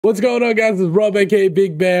What's going on, guys? It's Rob, aka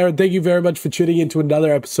Big Bear, and thank you very much for tuning into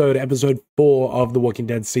another episode 4 of The Walking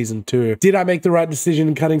Dead Season 2. Did I make the right decision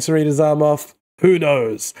in cutting Serena's arm off? Who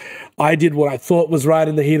knows? I did what I thought was right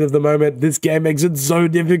in the heat of the moment. This game makes it so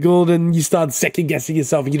difficult, and you start second-guessing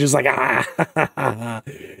yourself, and you're just like, ah.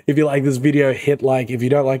 If you like this video, hit like. If you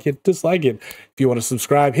don't like it, dislike it. If you want to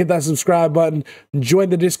subscribe, hit that subscribe button. Join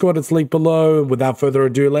the Discord, it's linked below. And without further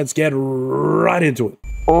ado, let's get right into it.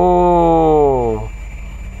 Oh...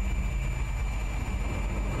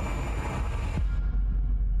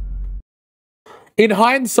 In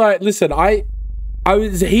hindsight, listen, I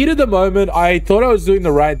was heated at the moment. I thought I was doing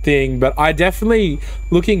the right thing, but I definitely,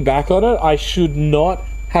 looking back on it, I should not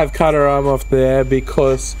have cut her arm off there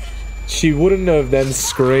because she wouldn't have then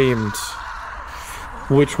screamed,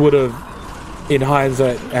 which would have, in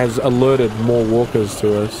hindsight, has alerted more walkers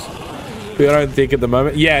to us. But I don't think at the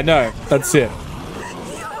moment. Yeah, no, that's it.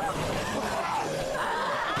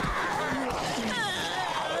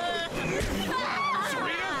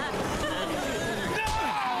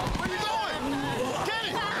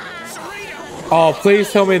 Oh, please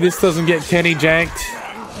tell me this doesn't get Kenny janked.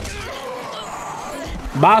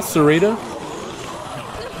 Bye, Sarita.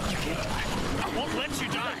 I won't let you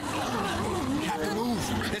die. You have to move.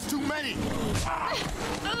 There's too many.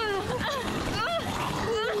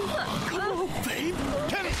 Come on, babe.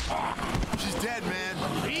 Kenny. She's dead, man.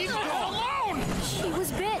 Leave her alone. She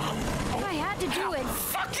was bit. I had to do it.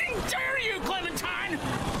 Fucking dare you, Clementine!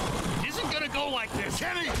 It isn't gonna go like this.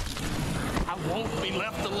 Kenny! I won't be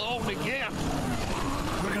left alone again.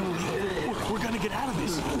 We're gonna leave. We're gonna get out of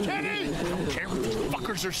this. Kenny! I don't care what these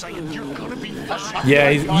fuckers are saying. You're gonna be fine.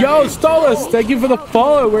 Yeah, he's... Yo, Stolas! Thank you for the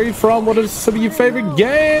follow. Where are you from? What are some of your favorite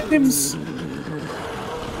games?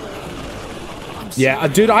 Yeah,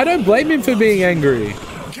 dude, I don't blame him for being angry.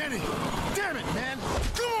 Kenny! Damn it, man!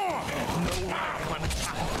 Come on! No,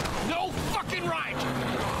 Clementine. No fucking right!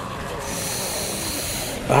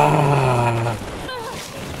 Ah...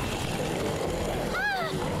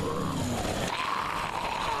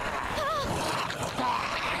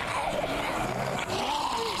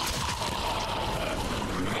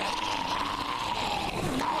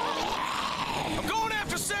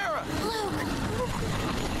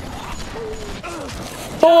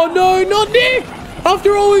 Oh no, not Nick!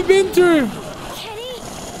 After all we've been through! Kenny!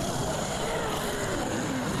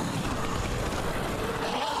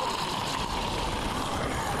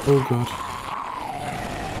 Oh god.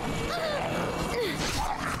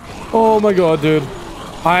 Oh my god, dude.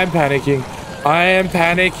 I am panicking. I am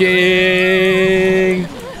panicking!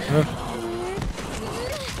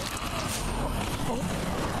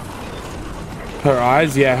 Her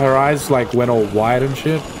eyes? Yeah, her eyes like went all wide and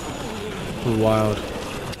shit. Wild.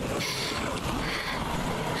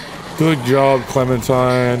 Good job,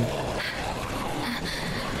 Clementine.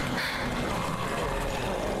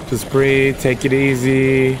 Just breathe, take it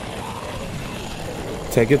easy.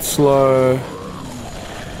 Take it slow.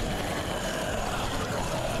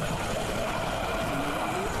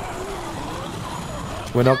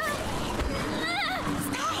 We're not...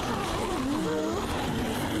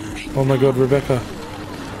 Oh my god, Rebecca.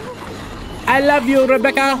 I love you,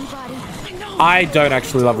 Rebecca! I don't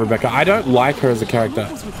actually love Rebecca. I don't like her as a character.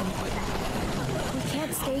 We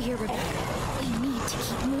can't stay here, Rebecca. We need to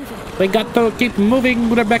keep moving. We got to keep moving,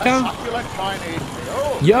 Rebecca.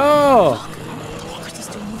 Yo!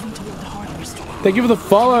 Thank you for the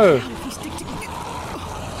follow. I'm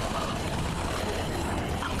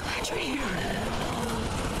glad you're here.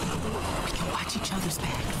 We can watch each other's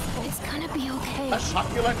back. It's gonna be okay. A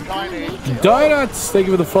succulent tiny. Donuts! Thank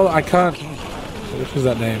you for the follow. I can't... What was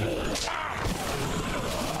that name?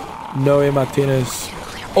 Noe Martinez.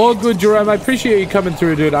 All good, Jerome. I appreciate you coming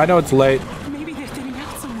through, dude. I know it's late. Maybe they're getting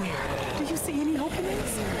out somewhere. Do you see any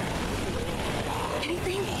openings?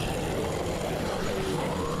 Anything?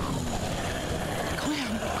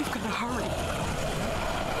 Clem, we've got to hurry.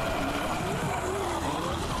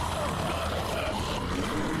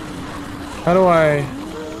 How do I...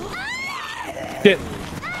 Shit.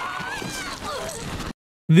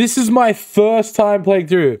 This is my first time playing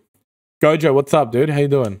through. Gojo, what's up, dude? How you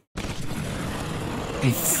doing?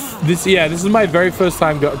 This is my very first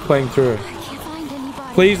time playing through.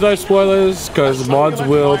 Please no spoilers, because mods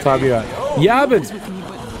will time you out. Yabin!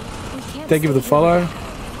 Thank you for the follow.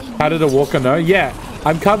 How did a walker know? Yeah,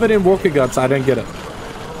 I'm covered in walker guts. I don't get it.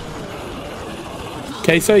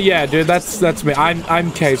 Queso? Yeah, dude, that's me.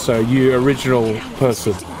 I'm Queso, you original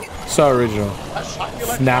person. So original.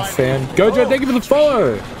 FNAF fan. Gojo, thank you for the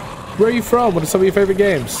follow. Where are you from? What are some of your favorite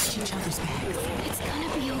games? It's gonna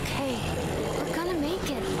be okay. We're gonna make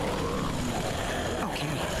it.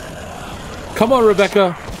 Come on,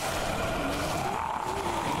 Rebecca.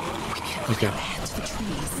 Okay. Head to the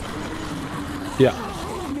trees. Yeah.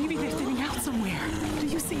 Maybe they're thinning out somewhere. Do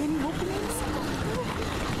you see any openings?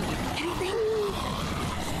 Anything?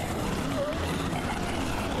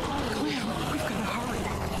 Clem, we've got to hurry.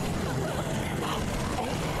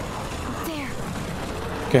 There.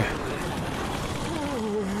 Okay.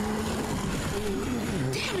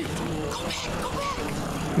 Damn it! Go back! Go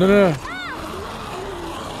back! No, no, no.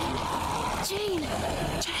 Jane.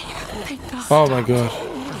 Thank God. Oh my god.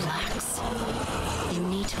 Relax. You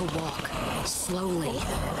need to walk slowly.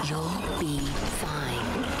 You'll be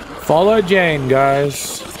fine. Follow Jane,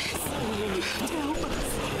 guys.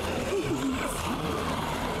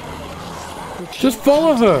 We can't Just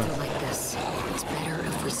follow come her. together like this. It's better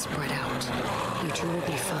if we spread out. You two will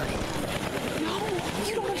be fine. No,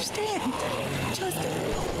 you don't understand. Just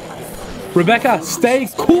Rebecca, stay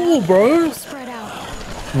cool, bro. Spread out.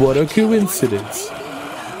 What a coincidence.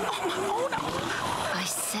 I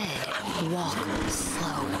said walk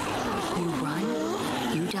slow. You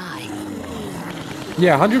run, you die.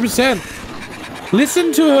 Yeah, 100%.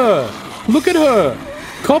 Listen to her. Look at her.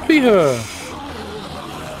 Copy her.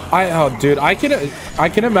 Oh, dude, I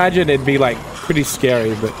can imagine it'd be like pretty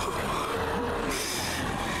scary, but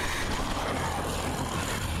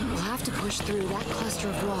We'll have to push through that cluster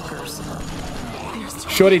of walkers.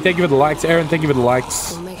 Shorty, thank you for the likes. Aaron, thank you for the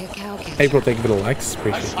likes. We'll make a cow catch. April, thank you for the likes.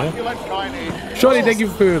 Appreciate that. Succulent guy Shorty, thank you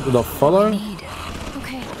for the follow.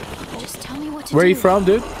 Okay. Just tell me what to Where are do. you from,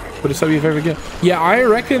 dude? What is some of your favorite game? Yeah, I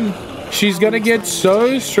reckon she's gonna get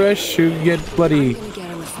so stressed she'll get bloody. I'm gonna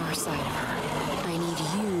get on the far side of her. I need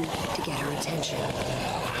you to get her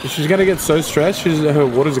attention. She's gonna get so stressed. Her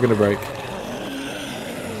waters are gonna break.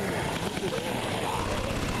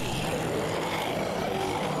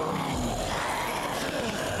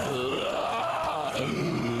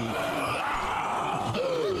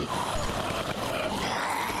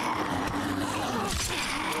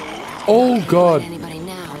 Oh god. Anybody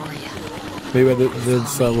now, are you? Maybe they'll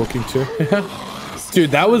start walking too.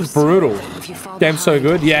 Dude, that was brutal. If you fall Damn, so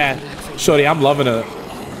behind, good. Yeah. Shorty, I'm loving it.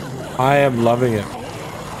 I am loving it.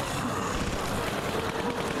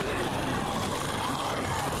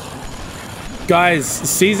 Guys,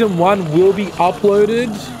 season 1 will be uploaded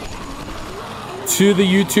to the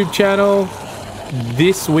YouTube channel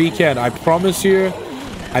this weekend. I promise you.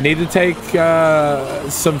 I need to take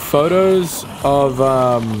some photos of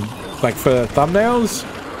like for thumbnails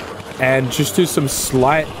and just do some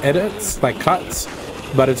slight edits, like cuts,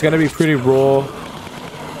 but it's gonna be pretty raw.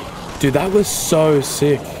 Dude, that was so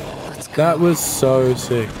sick. That was so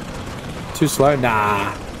sick. Too slow?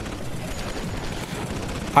 Nah.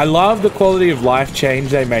 I love the quality of life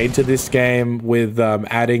change they made to this game with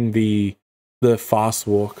adding the fast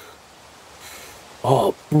walk.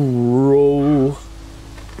 Oh, bro.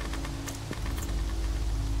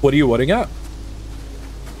 What are you wanting at?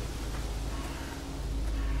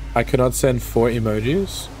 I cannot send 4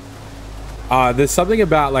 emojis. There's something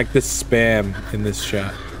about like the spam in this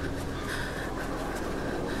chat.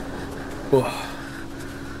 Oh.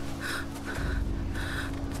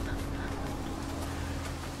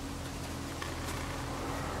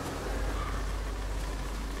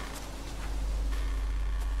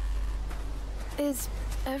 Is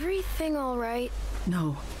everything all right?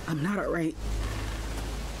 no, I'm not all right.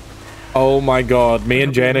 Oh my god, me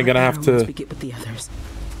and Jane are gonna have Once we to. get with the others.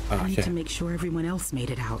 Oh, I need okay. to make sure everyone else made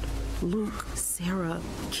it out. Luke, Sarah,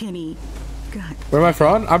 Kenny. God. Where am I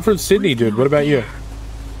from? I'm from Sydney, dude. What about you?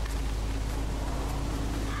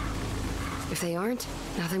 If they aren't,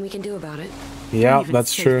 nothing we can do about it. Yeah, Don't even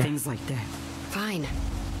that's say true. Things like that. Fine.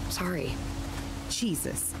 Sorry.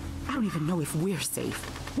 Jesus. I don't even know if we're safe.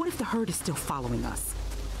 What if the herd is still following us?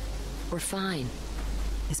 We're fine.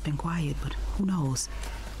 It's been quiet, but who knows?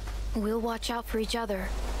 We'll watch out for each other.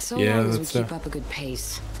 So Yeah, long as we that's, keep up a good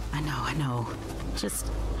pace. I know. Just,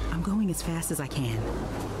 I'm going as fast as I can.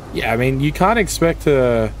 Yeah, I mean, you can't expect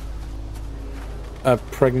a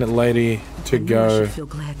pregnant lady to I know I go should feel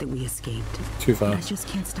glad that we escaped. too But I fast. just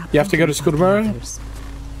can't stop. You have to go to thinking school about the tomorrow? others.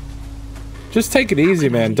 Just take it easy,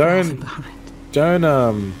 man. Don't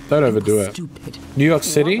overdo it. Stupid. New York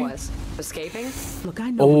City? What was? Escaping? Look, I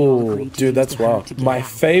know we all Oh, agreed to dude, use that's the herd wild. to get My out.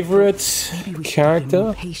 favorite Maybe we should be more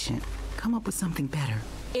character. patient. Come up with something better.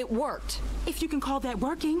 It worked. If you can call that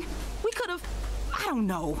working, we could have. I don't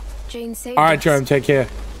know. Jane saved All right, us. Jerome, take care.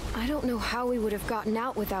 I don't know how we would have gotten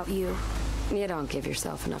out without you. You don't give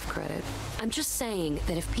yourself enough credit. I'm just saying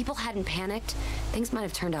that if people hadn't panicked, things might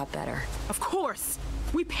have turned out better. Of course,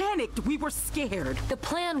 we panicked. We were scared. The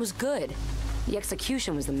plan was good. The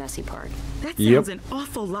execution was the messy part. That Yep. sounds an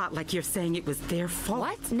awful lot like you're saying it was their fault.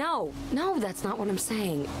 What? No, that's not what I'm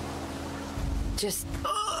saying. Just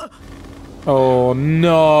Oh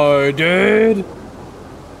no, dude.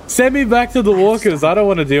 Send me back to the walkers. I don't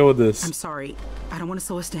want to deal with I'm this. sorry. I don't want to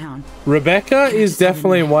slow us down. Rebecca is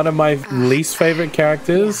definitely one of my least favorite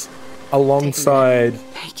characters alongside...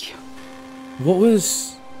 Thank you. What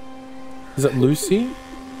was... Is it Lucy?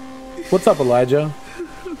 What's up, Elijah?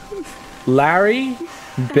 Larry,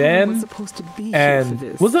 Was Ben, supposed to be here for and...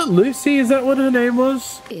 this. Was it Lucy? Is that what her name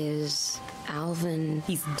was? Is Alvin...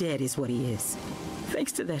 He's dead is what he is.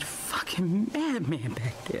 Thanks to that fucking madman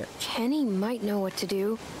back there. Kenny might know what to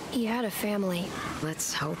do. He had a family.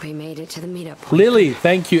 Let's hope he made it to the meetup point. Lily,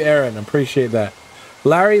 thank you, Aaron. Appreciate that.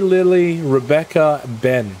 Larry, Lily, Rebecca,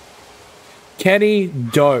 Ben. Kenny,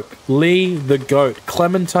 dope. Lee, the goat.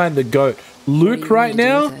 Clementine, the goat. Luke, right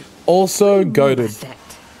now, also goated.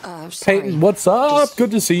 Sorry. Peyton, what's up? Just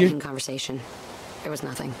Good to see you. in conversation. There was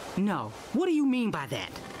nothing. No. What do you mean by that?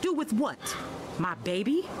 Do with what? My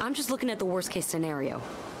baby? I'm just looking at the worst case scenario.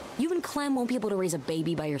 You and Clem won't be able to raise a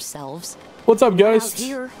baby by yourselves. What's up, Out Ghost?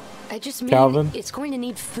 here, I just mean Calvin? it's going to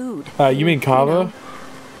need food. You mean Carver? know,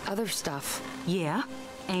 other stuff. Yeah.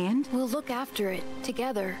 And? We'll look after it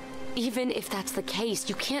together. Even if that's the case,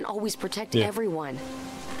 you can't always protect Yeah. everyone.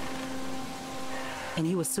 And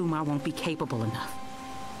you assume I won't be capable enough.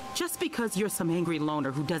 Just because you're some angry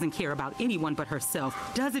loner who doesn't care about anyone but herself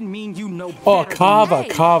doesn't mean you know better. Oh, than Carver, Hey,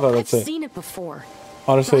 Carver, that's I've it. seen it before.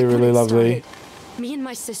 Honestly, Right when really it lovely. started, me and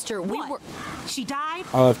my sister, we What? were... She died?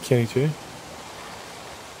 I love Kenny too.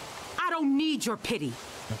 I don't need your pity.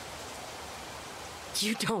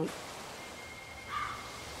 You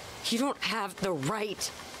don't have the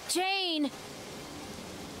right. Jane!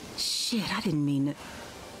 Shit, I didn't mean it.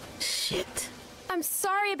 Shit. I'm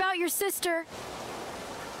sorry about your sister.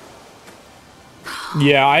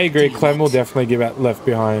 Yeah, I agree. Clem will definitely get left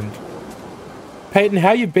behind. Peyton,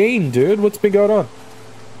 how you been, dude? What's been going on?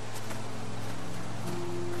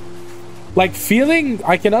 Like,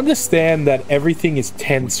 I can understand that everything is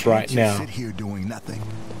tense right Just now. sit here doing nothing.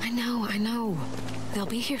 I know. They'll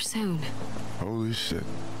be here soon. Holy shit.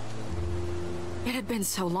 It had been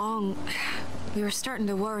so long. We were starting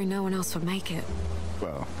to worry no one else would make it.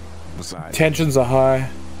 Well, besides, Tensions are high.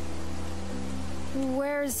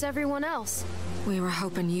 Where's everyone else? We were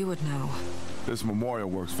hoping you would know. this memorial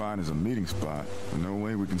works fine as a meeting spot, but no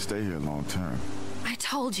way we can stay here long term. I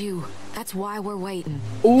told you. That's why we're waiting.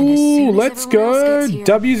 Ooh, let's go.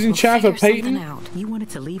 W's in chat for Peyton. You wanted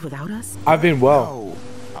to leave without us? I've been well.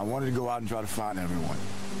 Oh, I wanted to go out and try to find everyone.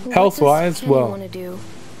 Health-wise, well. What does Kenny want to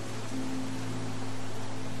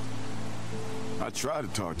do? I tried to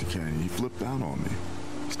talk to Kenny. He flipped out on me.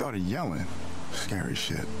 He started yelling. Scary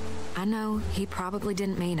shit. I know he probably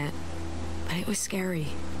didn't mean it, but it was scary.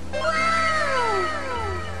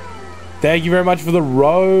 Thank you very much for the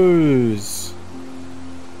rose.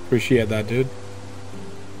 Appreciate that, dude.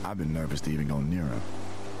 I've been nervous to even go near him.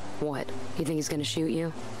 What? You think he's gonna shoot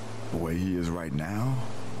you? The way he is right now,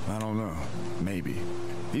 I don't know. Maybe.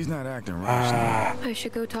 He's not acting rational. I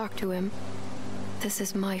should go talk to him. This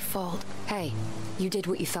is my fault. Hey, you did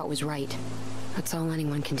what you thought was right. That's all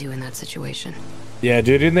anyone can do in that situation. Yeah,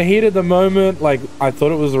 dude, in the heat of the moment, like, I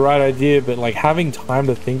thought it was the right idea, but, like, having time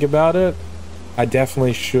to think about it, I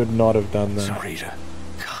definitely should not have done that. Sarita,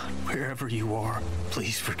 God, wherever you are,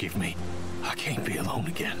 please forgive me. I can't be alone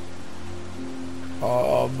again.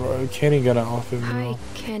 Oh, bro, Kenny gonna off him Hi, now.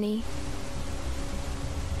 Kenny.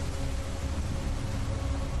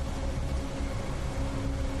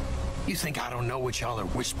 You think I don't know what y'all are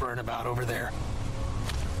whispering about over there?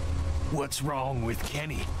 What's wrong with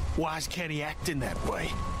Kenny? Why's Kenny acting that way?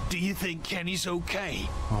 Do you think Kenny's okay?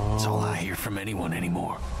 That's all I hear from anyone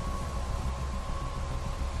anymore.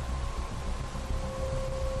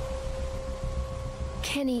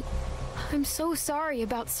 Kenny, I'm so sorry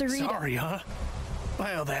about Sarita. Sorry, huh?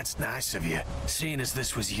 Well, that's nice of you, seeing as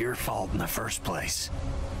this was your fault in the first place.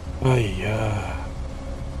 Oh, yeah.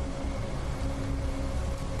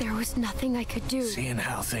 There was nothing I could do. Seeing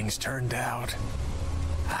how things turned out,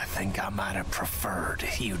 I think I might have preferred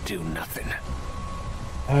you do nothing.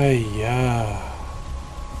 Oh, yeah.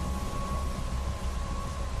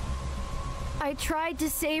 I tried to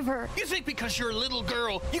save her. You think because you're a little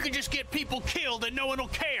girl, you can just get people killed and no one will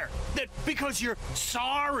care? That because you're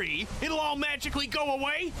sorry, it'll all magically go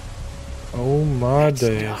away? Oh, my That's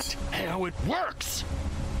days. not how it works.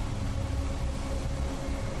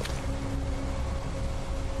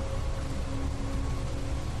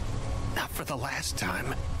 Now, for the last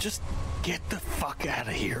time, just get the fuck out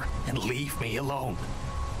of here and leave me alone.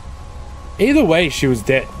 Either way, she was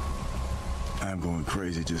dead. I'm going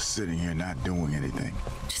crazy just sitting here not doing anything.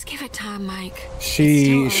 Just give it time, Mike.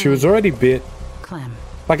 She was already bit. Clem.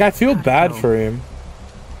 Like, I feel bad for him.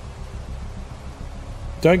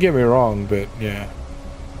 Don't get me wrong, but yeah.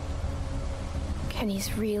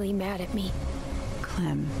 Kenny's really mad at me.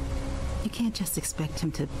 Clem, you can't just expect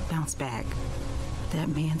him to bounce back. That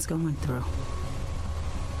man's going through.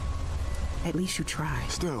 At least you try.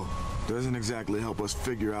 Still, doesn't exactly help us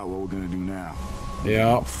figure out what we're gonna do now. Yeah.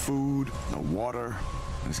 No food, no water.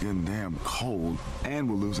 It's getting damn cold, and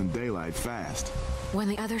we're losing daylight fast. When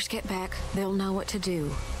the others get back, they'll know what to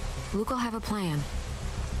do. Luke will have a plan.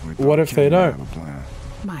 What if they don't? Have a plan.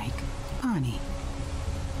 Mike, Bonnie.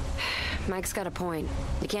 Mike's got a point.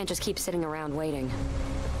 You can't just keep sitting around waiting.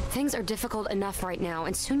 Things are difficult enough right now,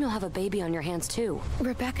 and soon you'll have a baby on your hands too.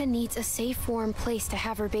 Rebecca needs a safe, warm place to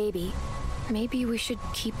have her baby. Maybe we should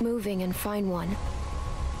keep moving and find one.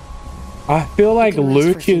 I feel like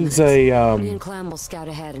Luke is Me a and Clem will scout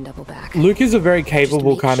ahead and double back. Luke is a very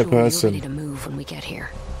capable Just make kind of sure you're person. ready to move when we get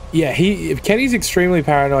here. Yeah, Kenny's extremely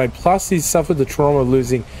paranoid. Plus, he's suffered the trauma of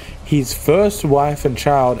losing his first wife and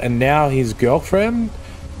child, and now his girlfriend.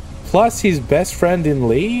 Plus, his best friend in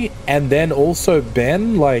Lee, and then also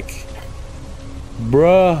Ben. Like,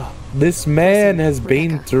 bruh, this man has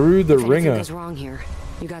been Rebecca, through the if anything ringer. goes wrong here,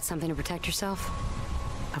 you got something to protect yourself?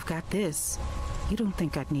 I've got this. You don't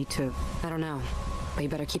think I'd need to... I don't know, but you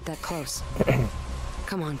better keep that close.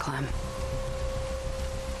 Come on, Clem.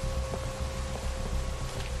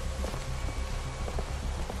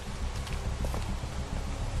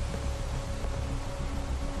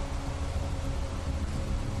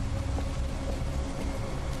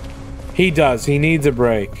 He does. He needs a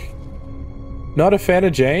break. Not a fan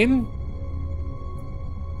of Jane?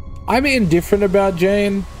 I'm indifferent about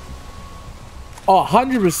Jane. Oh,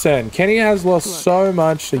 100%. Kenny has lost so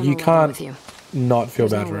much that I'm you along can't with you. not feel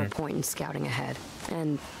There's bad no for real him. point in scouting ahead.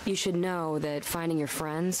 And you should know that finding your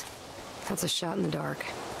friends, that's a shot in the dark.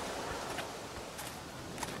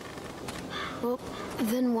 Well,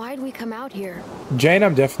 then why'd we come out here? Jane,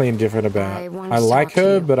 I'm definitely indifferent about. I wanted I to like talk to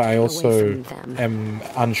her, you, but I away also from them. am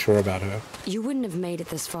unsure about her. You wouldn't have made it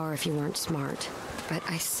this far if you weren't smart. But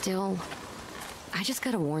I just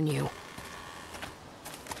gotta warn you.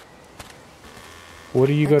 What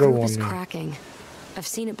do you That got to group warn is me? cracking. I've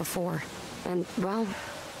seen it before. And, well,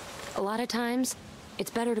 a lot of times,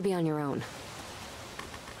 it's better to be on your own.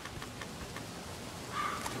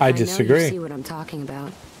 I know disagree. you see what I'm talking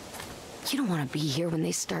about. You don't want to be here when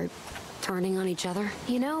they start turning on each other.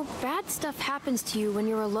 You know, bad stuff happens to you when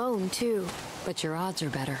you're alone, too. But your odds are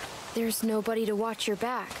better. There's nobody to watch your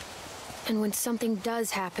back. And when something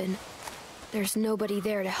does happen, there's nobody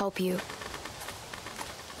there to help you.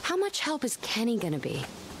 How much help is Kenny gonna be?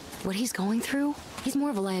 What he's going through? He's more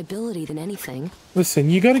of a liability than anything. Listen,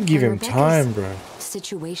 you got to give And him Rebecca's time, bro.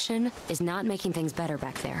 situation is not making things better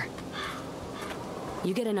back there.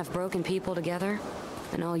 You get enough broken people together,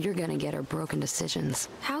 and all you're gonna get are broken decisions.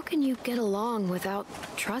 How can you get along without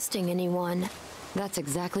trusting anyone? That's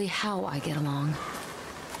exactly how I get along.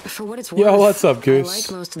 For what it's worth, Yo, what's up, Goose? I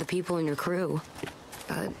like most of the people in your crew.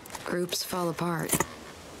 But groups fall apart.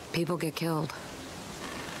 People get killed.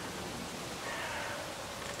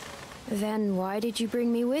 Then why did you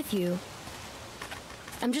bring me with you?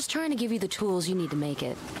 I'm just trying to give you the tools you need to make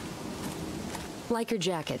it. Like your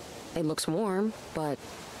jacket. It looks warm, but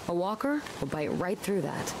a walker will bite right through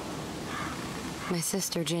that. My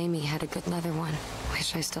sister Jamie had a good leather one.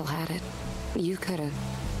 Wish I still had it. You could've.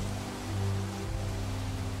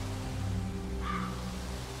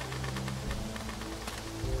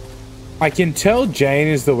 I can tell Jane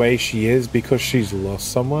is the way she is because she's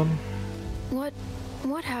lost someone.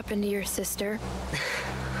 What happened to your sister?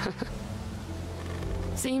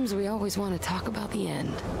 Seems we always want to talk about the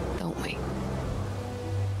end, don't we?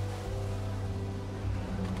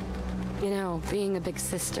 You know, being a big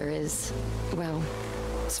sister is, well,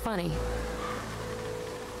 it's funny.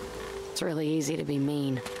 It's really easy to be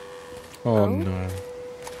mean. Oh no.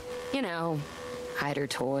 You know, hide her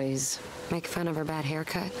toys, make fun of her bad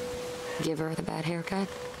haircut, give her the bad haircut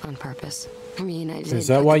on purpose. I mean, I did. Is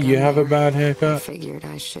that put why the you gun have a there. bad I haircut? figured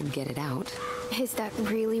I should get it out. Is that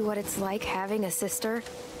really what it's like having a sister?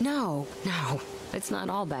 No, it's not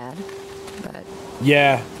all bad, but.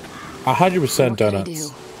 Yeah, 100% What can I donuts.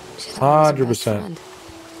 do? She thought I was her best 100%. friend.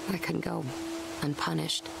 I couldn't go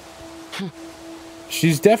unpunished.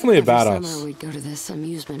 She's definitely Every about summer us. we'd go to this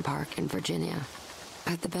amusement park in Virginia.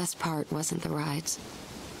 But the best part wasn't the rides.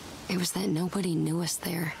 It was that nobody knew us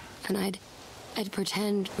there, and I'd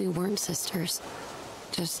pretend we weren't sisters,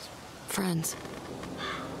 just friends.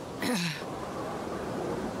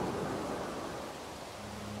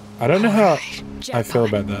 I don't know how Jet I feel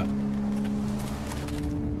lag. about that.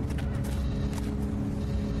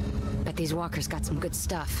 Bet these walkers got some good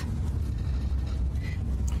stuff.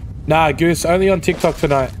 Nah, Goose, only on TikTok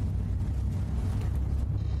tonight.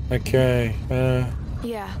 Okay.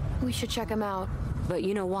 Yeah, we should check them out. But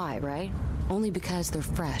you know why, right? Only because they're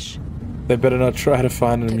fresh. They better not try to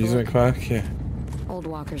find an Take a amusement look. park. Yeah. Old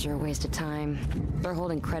walkers are a waste of time. They're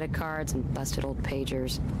holding credit cards and busted old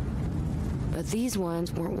pagers. But these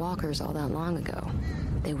ones weren't walkers all that long ago.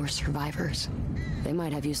 They were survivors. They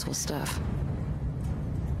might have useful stuff.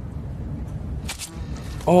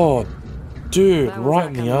 Oh, dude, That one's right not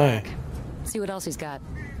in the coming eye. back. See what else he's got.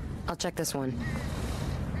 I'll check this one.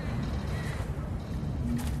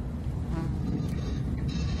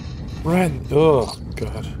 Right. Oh,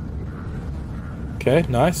 God. Okay,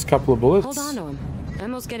 nice. Couple of bullets. Hold on to him.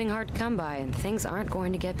 Ammo's getting hard to come by, and things aren't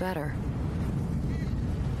going to get better.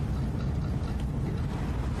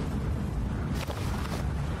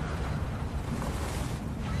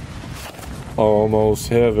 Almost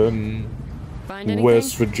heaven. Find anything?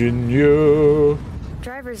 West Virginia.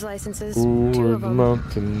 Driver's licenses, Over 2 the of them.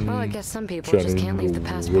 mountain. Well, I guess some people just can't leave the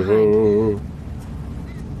past behind. behind.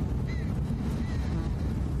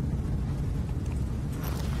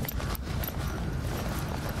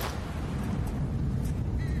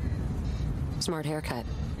 Smart haircut.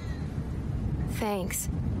 Thanks.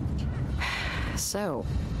 So,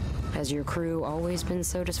 has your crew always been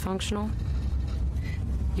so dysfunctional?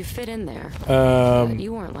 You fit in there, but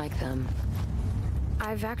you weren't like them.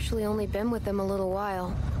 I've actually only been with them a little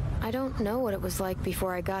while. I don't know what it was like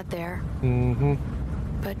before I got there. Mm-hmm.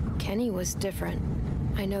 But Kenny was different.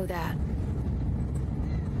 I know that.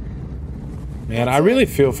 Man, I really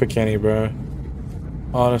feel for Kenny, bro.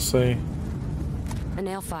 Honestly. A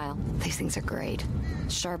nail file. These things are great.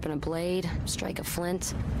 Sharpen a blade, strike a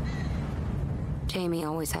flint. Jamie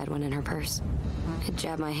always had one in her purse. It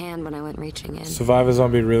jabbed my hand when I went reaching in. Survivor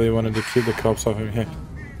Zombie really wanted to keep the cops off him here.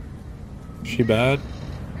 She bad?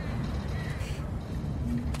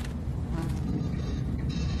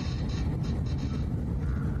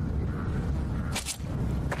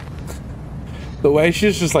 The way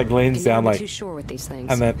she's just like leans down like, too sure with these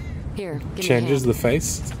things. and then Here, give me a changes hand. the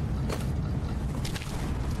face.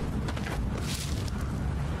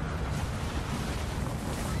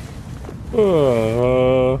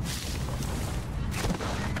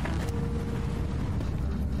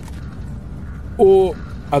 Oh,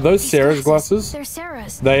 are those Sarah's glasses? They're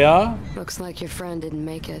Sarah's. They are? Looks like your friend didn't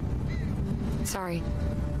make it. Sorry.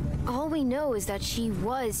 All we know is that she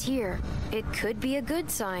was here. It could be a good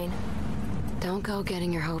sign. Don't go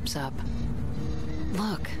getting your hopes up.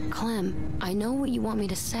 Look, Clem, I know what you want me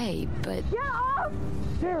to say, but...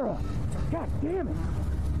 Sarah! God damn it!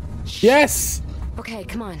 Yes! Okay,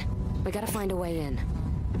 come on. We gotta find a way in.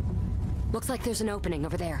 Looks like there's an opening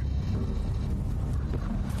over there.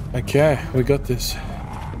 Okay, we got this.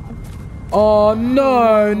 Oh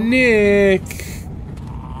no, Nick!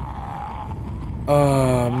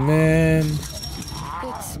 Oh man.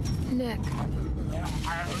 It's Nick.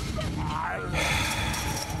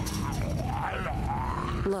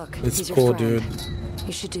 Look, This he's your poor friend. dude.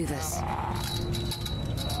 You should do this.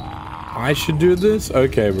 I should do this?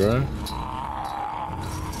 Okay, bro.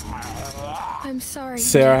 I'm sorry.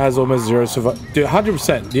 Sarah has almost 0 survival. Dude,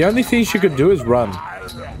 100%. The only thing she could do is run.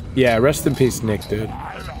 Yeah, rest in peace, Nick, dude.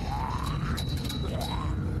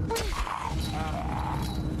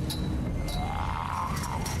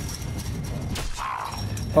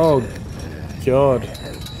 Oh, God.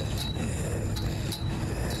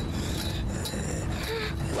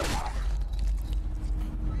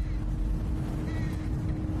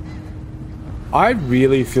 I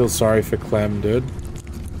really feel sorry for Clem, dude.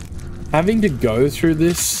 Having to go through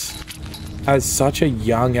this at such a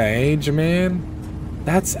young age, man,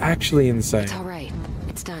 that's actually insane. It's all right.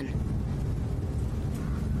 It's done.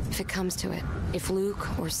 If it comes to it, if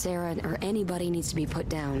Luke or Sarah or anybody needs to be put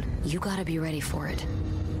down, you gotta be ready for it.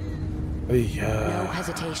 No Yeah.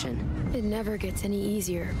 hesitation. It never gets any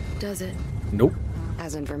easier, does it? Nope.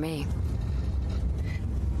 Hasn't for me.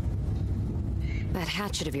 That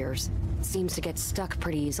hatchet of yours seems to get stuck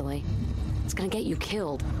pretty easily. It's gonna get you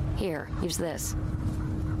killed. Here, use this.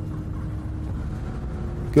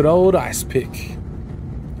 Good old ice pick.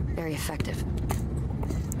 Very effective.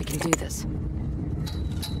 We can do this.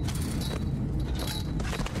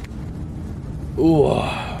 Ooh.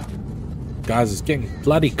 Guys, it's getting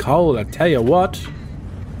bloody cold, I tell you what.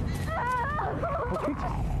 Okay,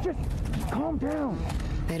 just calm down.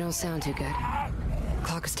 They don't sound too good.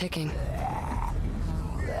 Clock is ticking.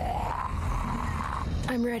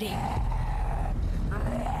 I'm ready.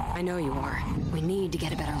 I know you are. We need to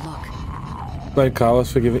get a better look. Blame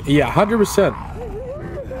Carlos for giving. Yeah, 100%.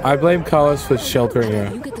 I blame Carlos for sheltering You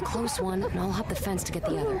her. get the cloak. close one, and I'll hop the fence to get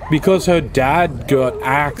the other. Because her dad got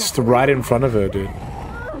axed right in front of her, dude.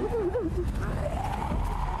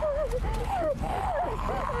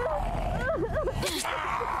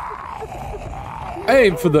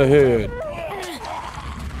 Aim for the head.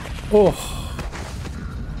 Oh.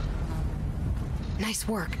 Nice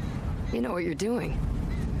work. You know what you're doing.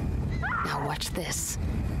 Now watch this.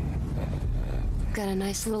 Got a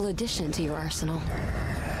nice little addition to your arsenal.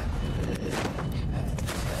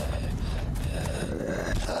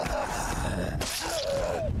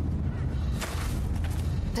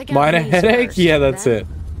 Minor headache? Yeah, that's it.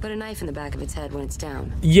 Put a knife in the back of its head when it's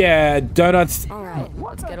down. Yeah, donuts. All right,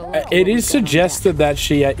 let's get a look. It is suggested that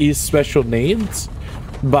she is special needs,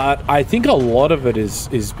 but I think a lot of it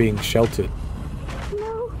is being sheltered.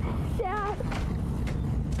 No, Dad.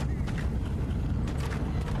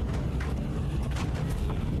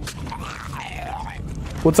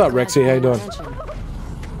 What's up, Rexy? How you doing?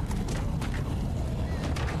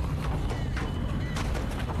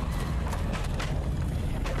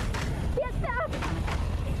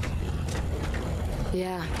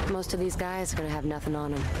 Yeah, most of these guys are gonna have nothing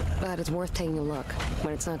on them, but it's worth taking a look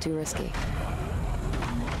when it's not too risky.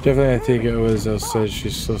 Definitely, I think it was said she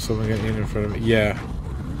saw someone getting in front of me. Yeah.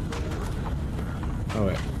 Oh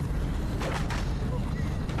wait.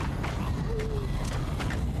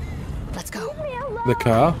 Let's go. The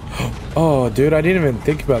car? Oh, dude, I didn't even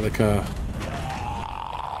think about the car.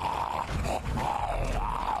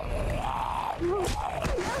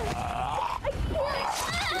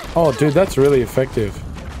 Oh, dude, that's really effective.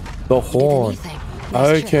 The horn.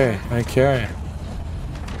 Okay, okay.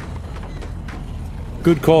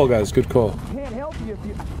 Good call, guys. Good call.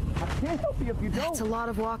 That's a lot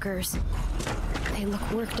of walkers. They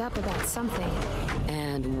look worked up about something.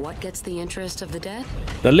 And what gets the interest of the dead?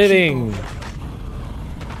 The living.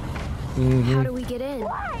 How do we get in?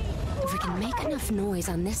 If we can make enough noise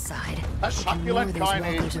on this side, A we can lure succulent those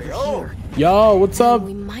walkers over here. Yo, what's up?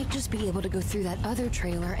 We might just be able to go through that other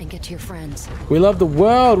trailer and get to your friends. We love the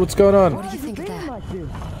world. What's going What on? do you think of that?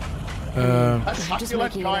 A I'm just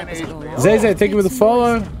succulent making it up as I go kind along. Zay, thank you for the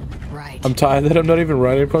follow. Right. I'm tired that I'm not even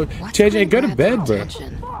writing properly. What's JJ, gonna go to grab their bed, bro.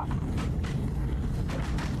 attention?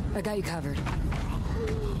 I got you covered.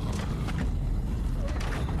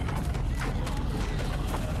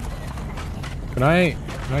 Can I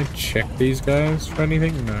check these guys for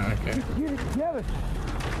anything? No, okay.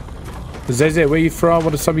 Zay, where you from?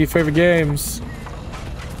 What are some of your favorite games?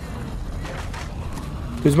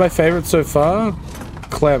 Who's my favorite so far?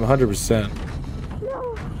 Clem, 100%.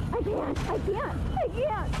 No, I can't. I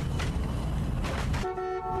can't.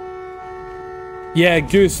 Yeah,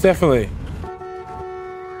 Goose, definitely.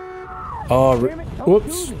 Oh,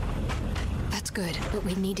 whoops. That's good, but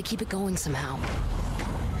we need to keep it going somehow.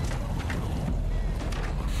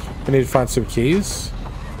 I need to find some keys.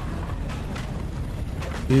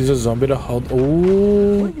 Use a zombie to hold.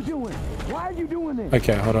 Ooh. What are you doing? Why are you doing this?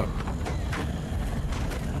 Okay, hold up.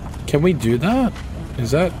 Can we do that?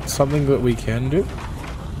 Is that something that we can do?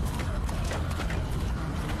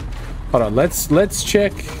 Hold on, let's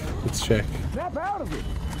check. Let's check. Snap out of it.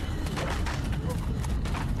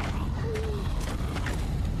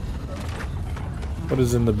 What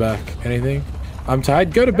is in the back? Anything? I'm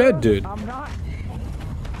tired. Go to bed, dude. I'm not.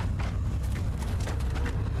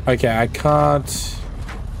 Okay, I can't.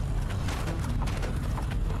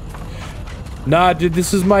 Nah, dude,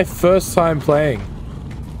 this is my first time playing.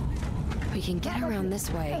 We can get around this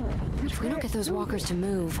way. If we don't get those walkers to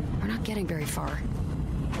move, we're not getting very far.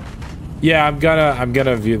 Yeah, I'm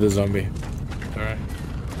gonna view the zombie. All right.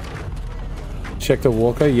 Check the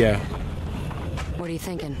walker. Yeah. What are you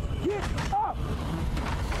thinking?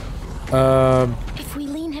 If we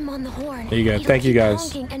lean him on the horn, There you go. it'll Thank you, keep guys.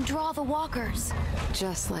 honking and draw the walkers.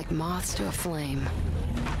 Just like moths to a flame.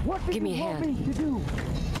 What do Give me you a want hand. me to do?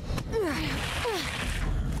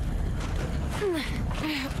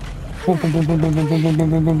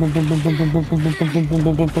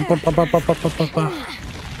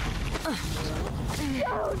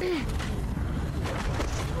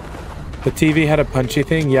 The TV had a punchy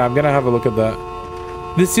thing. Yeah, I'm gonna have a look at that.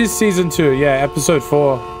 This is season 2. Yeah, episode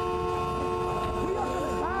 4.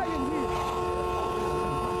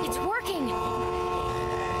 It's working.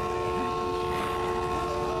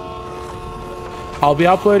 I'll be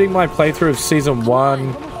uploading my playthrough of season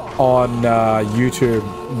 1 on YouTube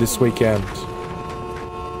this weekend.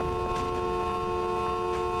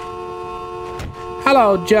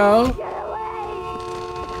 Hello, Joe.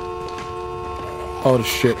 Oh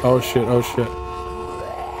shit, oh shit, oh shit.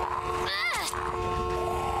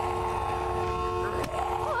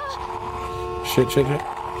 Shit, shit, shit.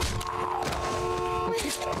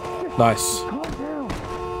 Nice.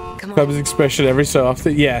 Come Clem's expression every so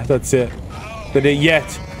often. Yeah, that's it. But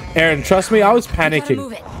yet, Aaron, trust me, I was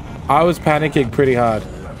panicking. I was panicking pretty hard.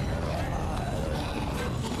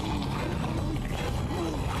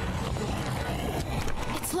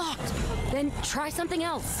 It's locked. Then try something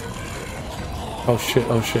else. Oh shit,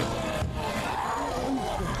 oh shit.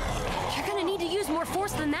 You're gonna need to use more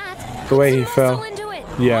force than that. The way he Put some fell. muscle into it.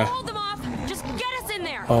 Yeah. Hold them off. Just get us in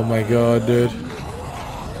there. Oh my god, dude.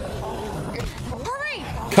 Hurry!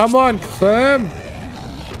 Come on, Clem.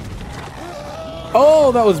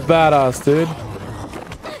 Oh, that was badass, dude.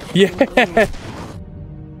 Yeah.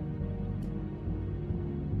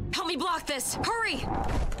 Help me block this. Hurry!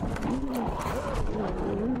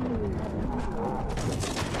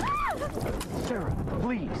 Sarah,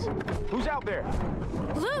 please. Who's out there?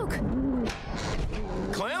 Luke!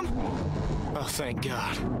 Clem? Oh, thank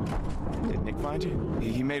God. Did Nick find you?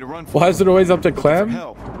 He made a run for Why is it always up to Clem?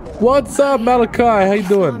 help. What's up, Malachi? How you I'm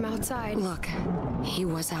doing? outside. Look, he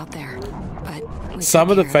was out there, but we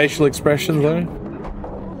Some of the took care facial expressions, though.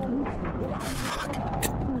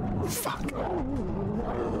 Fuck.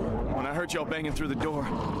 When I heard y'all banging through the door,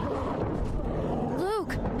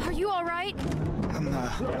 Luke, are you all right?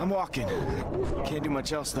 I'm walking. Can't do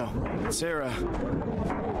much else, though. Sarah,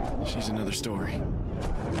 she's another story.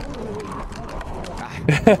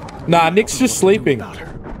 Nah, Nick's just sleeping.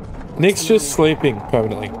 Nick's just sleeping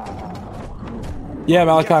permanently. Yeah,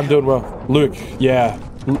 Malachi, I'm doing well. Luke, yeah.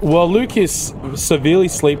 Well, Luke is severely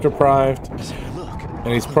sleep deprived.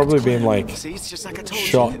 And he's probably been, like, See, it's just like I told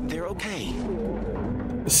shot. you. They're okay.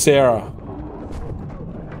 Sarah.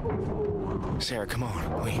 Sarah, come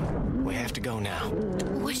on. We have to go now.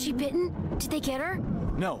 Was she bitten? Did they get her?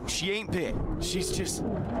 No, she ain't bit. She's just...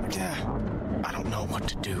 I don't know what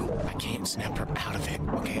to do. I can't snap her out of it.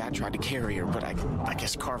 Okay, I tried to carry her, but I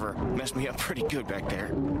guess Carver messed me up pretty good back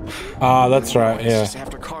there. Ah, that's right, It's yeah. just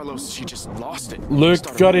after Carlos, she just lost it. Luke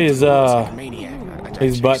Started got running his, through the woods like a maniac. I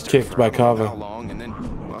his butt chased her kicked for by I don't know Carver. how long, and then,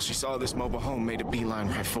 while she saw this mobile home, made a beeline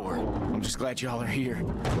right for her. I'm just glad y'all are here.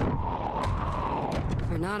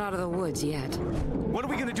 We're not out of the woods yet. What are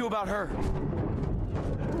we gonna do about her?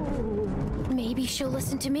 Maybe she'll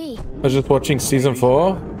listen to me. I was just watching season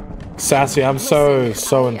 4. Sassy, I'm so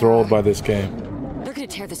enthralled by this game. They're gonna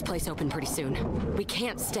tear this place open pretty soon. We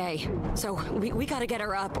can't stay. So we gotta get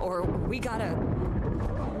her up, or we gotta...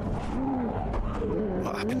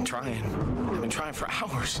 Well, I've been trying. I've been trying for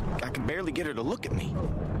hours. I can barely get her to look at me.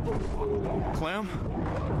 Clem?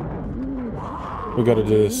 We gotta do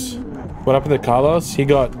this. What happened to Carlos? He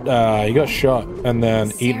got shot and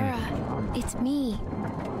then eaten. Sarah, it's me.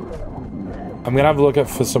 I'm gonna have a look at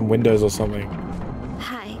for some windows or something.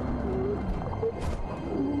 Hi.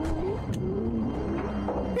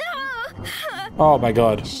 Oh my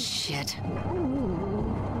god. Shit.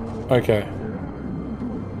 Okay.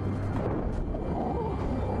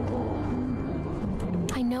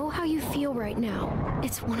 I know how you feel right now.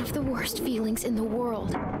 It's one of the worst feelings in the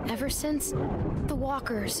world. Ever since the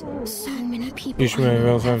walkers, so many people You should maybe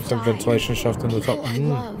also have have some died. ventilation shaft in the top.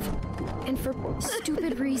 People I love, and for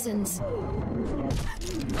stupid reasons.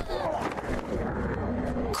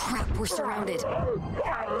 Crap, we're surrounded.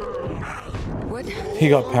 What? He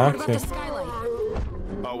got What packed. about Yeah. the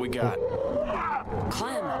skylight? All we got.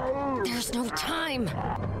 Clem, there's no time.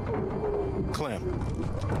 Clem.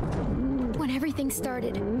 When everything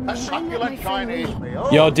started, I met my friend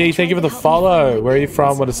Lee. Yo, D, thank you for the follow. Where are you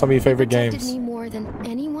from? What are some of your favorite Protected games? me more than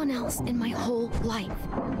anyone else in my whole life.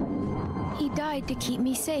 He died to keep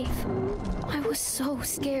me safe. I was so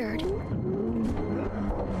scared.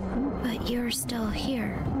 But you're still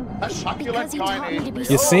here. Because he taught me to be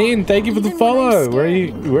Yassine, thank you for the even when I'm follow. Where are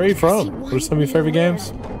you scared. from? Because he What are some of your wanted me favorite to live.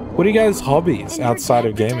 games? What are you guys' hobbies And your outside dad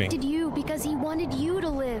of gaming? protected you because he wanted you to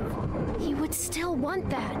live. He would still want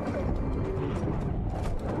that.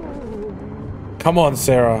 Come on,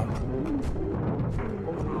 Sarah.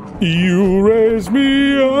 You raise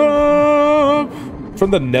me up. From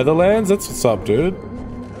the Netherlands? That's what's up, dude.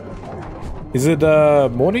 Is it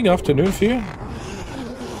morning, afternoon for you?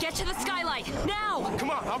 Get to the skylight, now! Come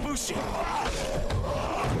on, I'll boost you.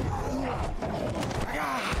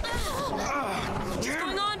 What's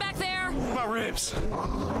going on back there? My ribs.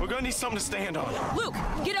 We're gonna need something to stand on. Luke,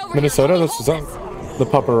 get over Minnesota, here. that's what's up. The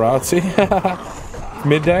paparazzi.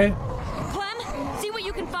 Midday. Clem, see what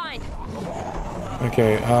you can find.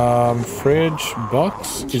 Okay, fridge,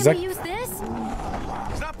 box. Is Can that... we use this?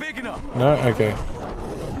 It's not big enough. No? Okay.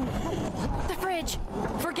 The fridge.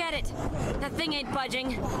 Forget it. That thing ain't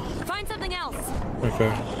budging. Find something else.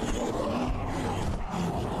 Okay.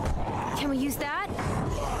 Can we use that?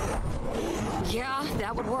 Yeah,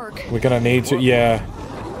 that would work. We're gonna need to... Yeah.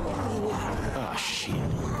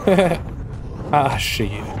 Ah,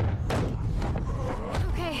 shit.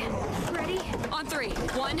 Okay, ready? On 3.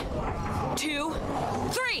 1, 2,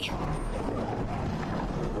 3.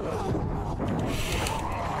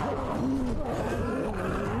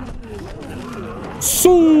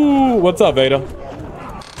 So, what's up, Vader?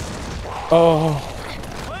 Oh.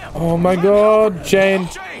 Oh my god, Jane.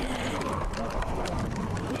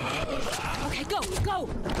 Okay, go, go.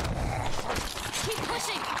 Keep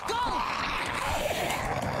pushing, go.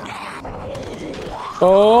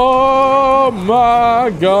 Oh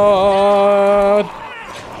my god.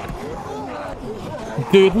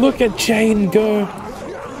 Dude, look at Jane go.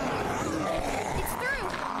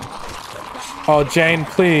 Oh, Jane,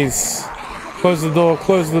 please. Close the door,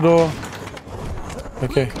 close the door.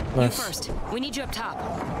 Okay, nice. First, we need you up top.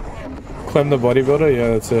 Clem the bodybuilder? Yeah,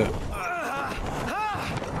 that's it.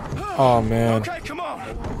 Oh, man. Okay, come on.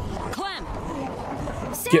 Clem.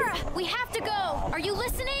 Sarah, we have to go. Are you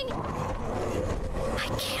listening? I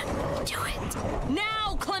can't do it.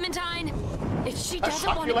 Now, Clementine. If she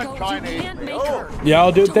doesn't want to go, you can't make her. Yeah,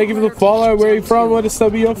 I'll do it. Thank you for the follow. Where are you from? What are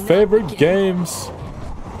some of your favorite games?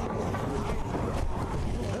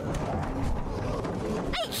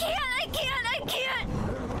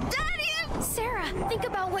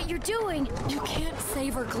 Doing? You can't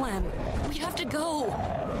save her, Clem. We have to go.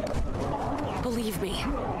 Believe me,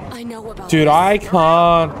 I know about Dude, this. I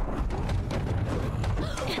can't.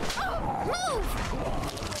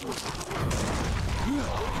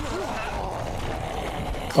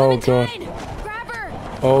 Oh god.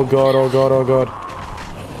 Oh god, oh god, oh god.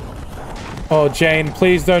 Oh, Jane,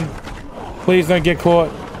 please don't get caught.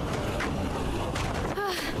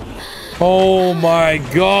 Oh my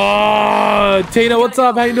god! Tina, what's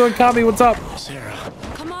up? How you doing, Kami? What's up? Sarah.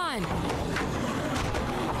 Come on.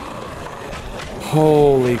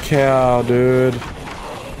 Holy cow, dude.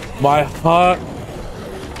 My heart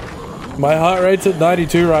rate's at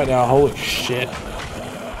 92 right now. Holy shit.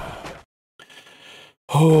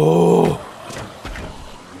 Oh.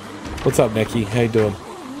 What's up, Neki? How you doing?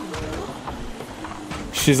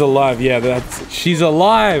 She's alive. Yeah, she's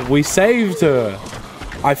alive. We saved her.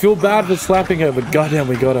 I feel bad for slapping her, but goddamn,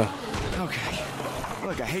 we got her. Okay.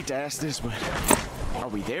 Look, I hate to ask this, but are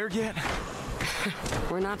we there yet?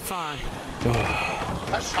 We're not far.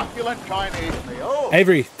 A succulent Chinese meal.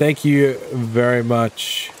 Avery, thank you very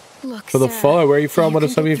much Look, for the Sarah, follow. Where are you from? What are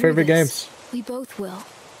can some of get your through favorite this. games? We both will.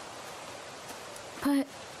 But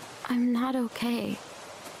I'm not okay.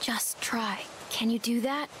 Just try. Can you do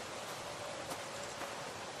that?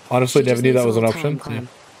 Honestly, She never just knew that needs was a an little option. time, Clem.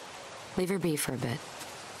 Leave her be for a bit.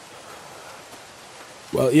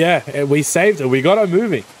 Well, yeah, and we saved her. We got her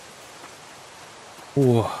moving.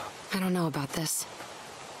 Ooh. I don't know about this.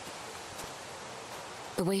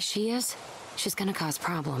 The way she is, she's gonna cause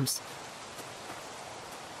problems.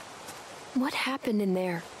 What happened in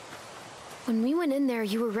there? When we went in there,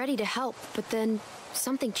 you were ready to help, but then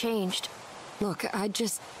something changed. Look, I'd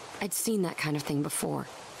seen that kind of thing before.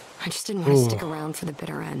 I just didn't want to stick around for the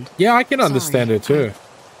bitter end. Yeah, I can understand her too.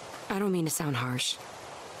 I don't mean to sound harsh.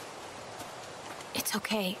 It's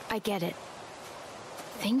okay. I get it.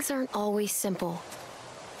 Things aren't always simple.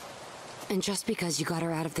 And just because you got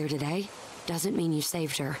her out of there today, doesn't mean you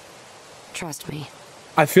saved her. Trust me.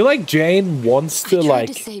 I feel like Jane wants to, I tried like,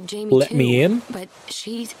 to save Jamie let too, me in, but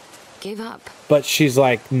she gave up. but she's,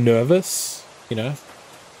 like, nervous, you know?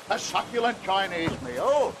 A succulent Chinese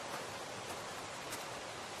meal.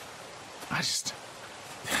 I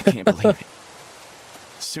can't believe it.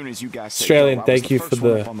 As soon as you guys said Australian, go, I was thank the you for first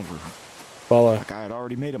one the up on the roof. follow. Like I had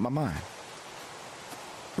already made up my mind.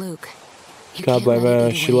 Luke, you Can't blame let it her.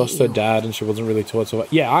 eat She away lost at her you. dad and she wasn't really taught to.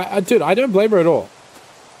 Yeah, dude, I don't blame her at all.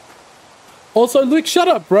 Also, Luke, shut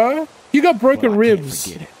up, bro. You got broken Well, I can't ribs.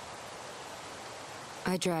 forget it.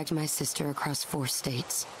 I dragged my sister across 4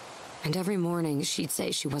 states, and every morning she'd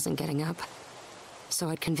say she wasn't getting up. So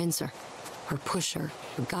I'd convince her, or push her,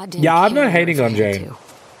 or goddamn Yeah, I'm not carry her hating if I on had Jane. to.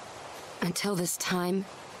 Until this time,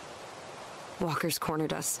 walkers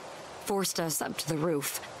cornered us, forced us up to the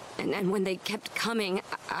roof, and when they kept coming,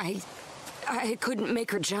 I couldn't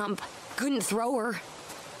make her jump, couldn't throw her.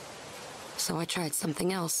 So I tried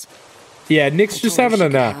something else. Yeah, Nick's I just told her having a she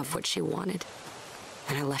could nap. have what she wanted,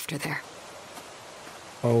 and I left her there.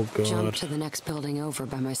 Oh, Jumped God. to the next building over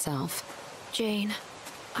by myself. Jane,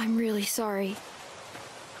 I'm really sorry.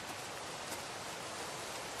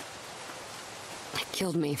 It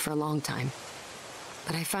killed me for a long time.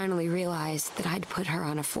 But I finally realized that I'd put her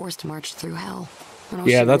on a forced march through hell. when all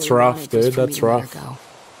Yeah, she that's really rough, wanted was dude. for me That's to let her rough. go.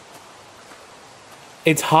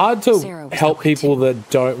 It's hard to Sarah was help that way people too. that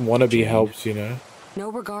don't want to be helped, you know? No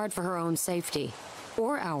regard for her own safety.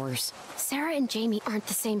 Or ours. Sarah and Jamie aren't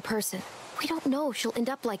the same person. We don't know if she'll end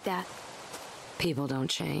up like that. People don't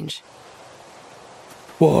change.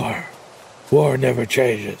 War. War never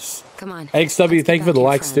changes. Come on. XW, thank you for the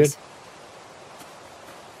likes, dude.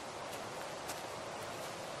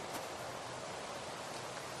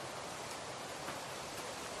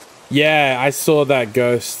 Yeah, I saw that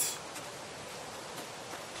ghost.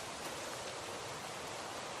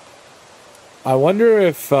 I wonder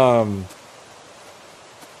if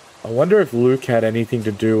Luke had anything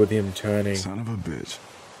to do with him turning. Son of a bitch.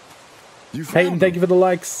 You Peyton, thank you for the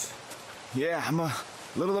likes. Yeah, I'm a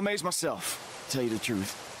little amazed myself, to tell you the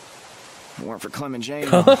truth. If it weren't for Clem and Jane.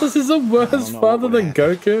 Carlos is a worse father than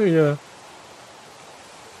Goku, yeah.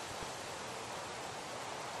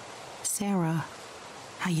 Sarah,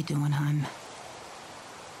 how you doing, hon?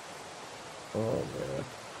 Oh, man.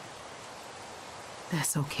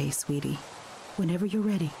 That's okay, sweetie. Whenever you're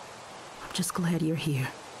ready. I'm just glad you're here.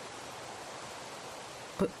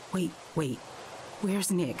 But wait. Where's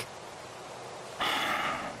Nick?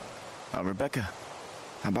 Rebecca,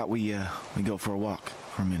 how about we go for a walk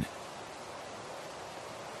for a minute?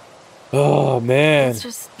 Oh, man. Let's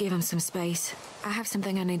just give him some space. I have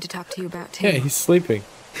something I need to talk to you about, too. Yeah, he's sleeping.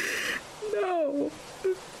 No.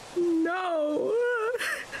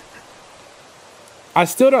 I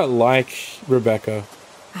still don't like Rebecca.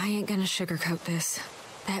 I ain't gonna sugarcoat this.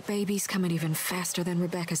 That baby's coming even faster than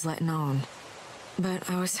Rebecca's letting on. But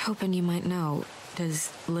I was hoping you might know.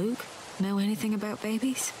 Does Luke know anything about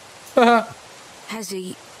babies? Has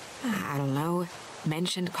he, I don't know,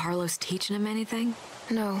 mentioned Carlos teaching him anything?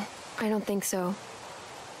 No, I don't think so.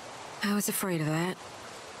 I was afraid of that.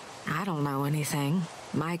 I don't know anything.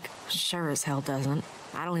 Mike sure as hell doesn't.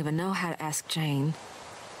 I don't even know how to ask Jane.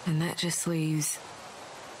 And that just leaves...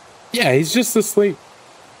 Yeah, he's just asleep.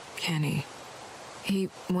 Kenny. He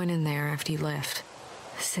went in there after you left.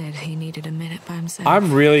 Said he needed a minute by himself.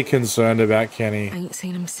 I'm really concerned about Kenny. I ain't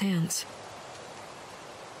seen him since.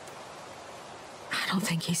 I don't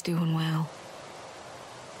think he's doing well.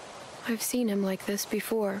 I've seen him like this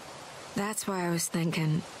before. That's why I was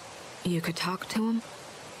thinking you could talk to him.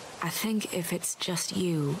 I think if it's just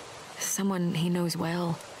you, someone he knows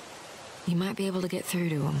well, you might be able to get through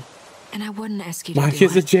to him. And I wouldn't ask you to Mike do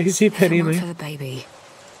is a it JC if it Penny weren't Lee. for the baby.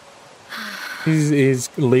 He's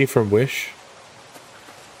Lee from Wish.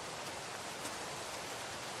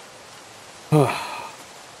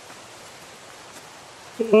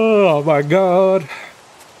 Oh my god.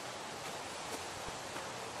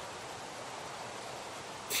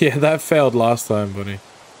 Yeah, that failed last time, buddy.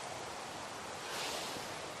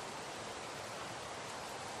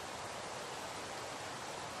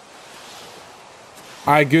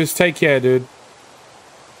 Alright, Goose, take care, dude.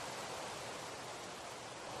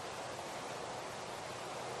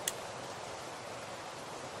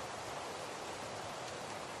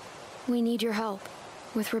 We need your help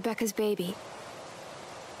with Rebecca's baby.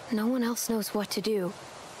 No one else knows what to do.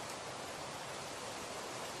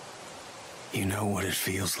 You know what it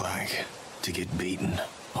feels like to get beaten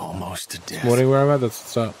almost to death. Morning where I'm at, that's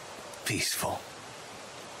what's up. Peaceful.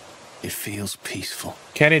 It feels peaceful.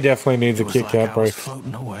 Kenny definitely needs a kick out I was break.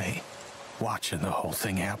 floating away, watching the whole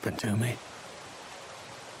thing happen to me.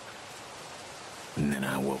 And then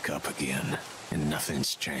I woke up again, and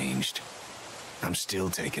nothing's changed. I'm still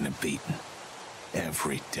taking a beating.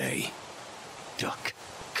 Every day. Duck,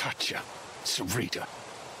 Katja, Sarita.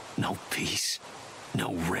 No peace.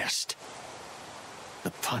 No rest. The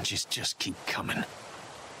punches just keep coming.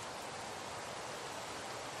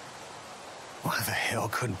 Why the hell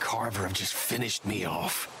couldn't Carver have just finished me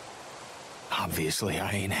off? Obviously,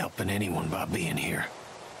 I ain't helping anyone by being here.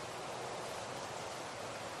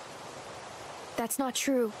 That's not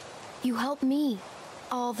true. You help me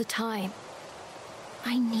all the time.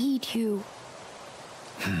 I need you.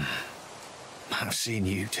 I've seen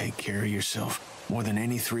you take care of yourself more than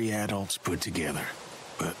any 3 adults put together.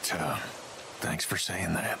 But, thanks for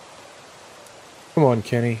saying that. Come on,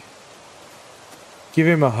 Kenny. Give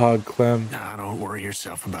him a hug, Clem. Nah, don't worry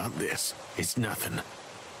yourself about this. It's nothing.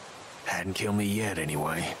 Hadn't killed me yet,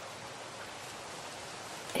 anyway.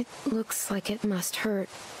 It looks like it must hurt.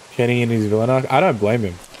 Kenny and his villain arc. I don't blame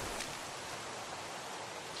him.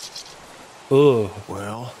 Ugh.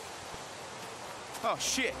 Well... Oh,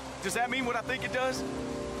 shit. Does that mean what I think it does?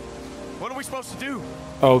 What are we supposed to do?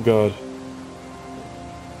 Oh, God.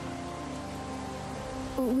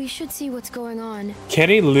 We should see what's going on.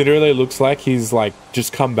 Kenny literally looks like he's, like,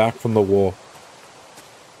 just come back from the war.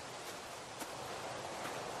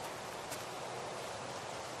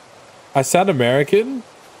 I sound American?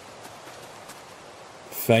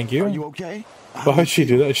 Thank you. Are you okay? Why would she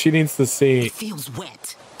do that? She needs to see. It feels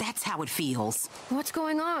wet. That's how it feels. What's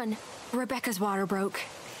going on? Rebecca's water broke.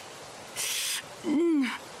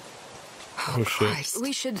 Oh shit.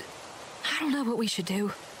 We should... I don't know what we should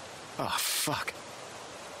do. Oh, fuck.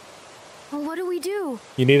 Well, what do we do?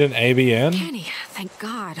 You need an ABN? Kenny, thank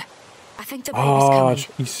God. I think the baby's Oh,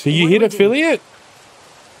 coming. so you What do hit we do? affiliate?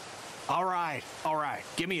 All right.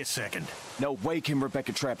 Give me a second. No way can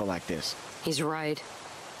Rebecca trap her like this. He's right.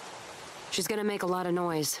 She's gonna make a lot of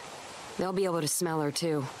noise. They'll be able to smell her,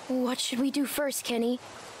 too. What should we do first, Kenny?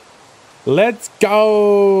 Let's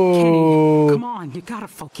go. Kenny, come on, you gotta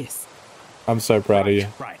focus. I'm so proud of you.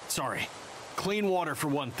 Right, sorry. Clean water for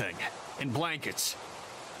one thing. And blankets.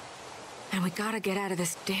 And we gotta get out of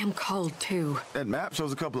this damn cold, too. That map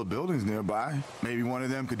shows a couple of buildings nearby. Maybe one of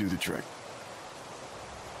them could do the trick.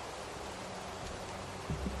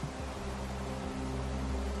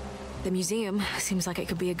 The museum seems like it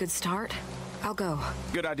could be a good start. I'll go.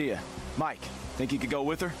 Good idea. Mike, think you could go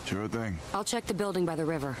with her? Sure thing. I'll check the building by the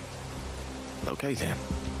river. Okay, then.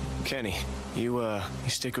 Kenny, you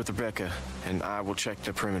stick with Rebecca, and I will check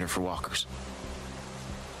the perimeter for walkers.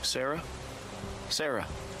 Sarah? Sarah,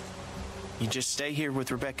 you just stay here with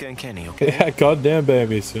Rebecca and Kenny, okay? Yeah, goddamn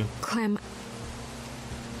baby, son. Clem...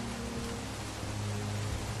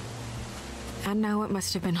 I know it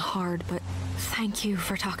must have been hard, but thank you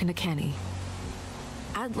for talking to Kenny.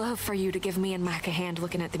 I'd love for you to give me and Mac a hand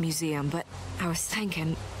looking at the museum, but I was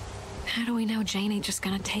thinking, how do we know Jane ain't just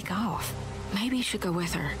gonna take off? Maybe you should go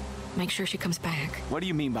with her. Make sure she comes back. What do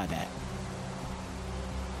you mean by that?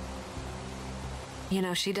 You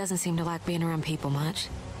know, she doesn't seem to like being around people much.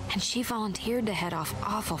 And she volunteered to head off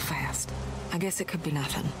awful fast. I guess it could be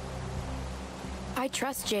nothing. I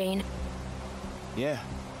trust Jane. Yeah.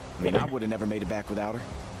 I mean, I would have never made it back without her.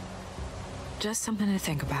 Just something to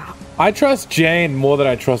think about. I trust Jane more than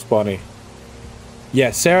I trust Bonnie.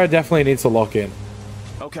 Yeah, Sarah definitely needs to lock in.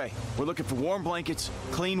 Okay, we're looking for warm blankets,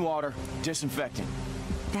 clean water, disinfectant.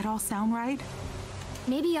 That all sound right?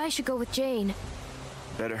 Maybe I should go with Jane.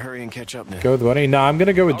 Better hurry and catch up now. Go with Bonnie? No, I'm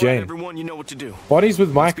gonna go with All right, Jane. everyone, you know what to do. Bonnie's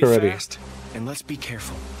with Mike Let's be already. fast, and let's be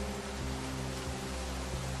careful.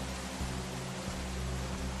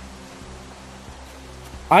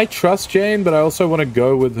 I trust Jane, but I also want to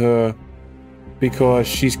go with her because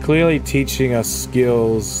she's clearly teaching us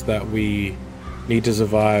skills that we need to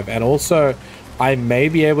survive. And also, I may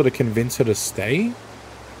be able to convince her to stay.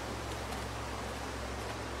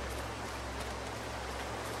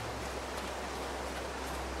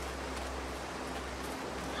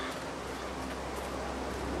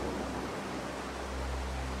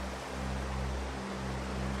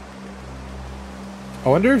 I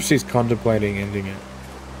wonder if she's contemplating ending it.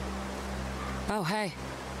 Oh, hey.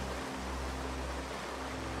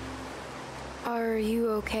 Are you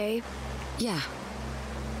okay? Yeah.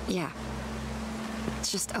 Yeah.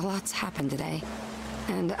 It's just a lot's happened today.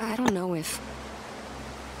 And I don't know if...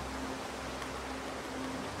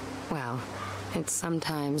 Well, it's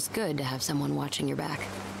sometimes good to have someone watching your back.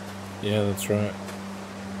 Yeah, that's right.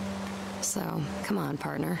 So, come on,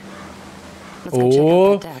 partner. Let's go check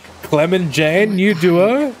out that deck. Clem and Jane, you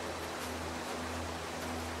duo?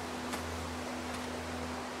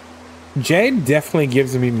 Jane definitely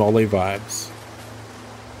gives me Molly vibes.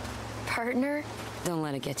 Partner? Don't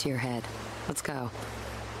let it get to your head. Let's go.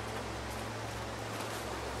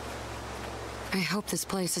 I hope this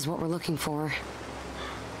place is what we're looking for.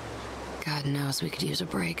 God knows we could use a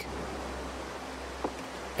break.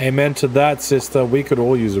 Amen to that, sister. We could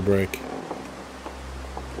all use a break.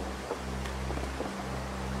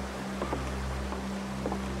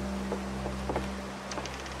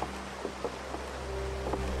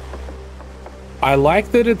 I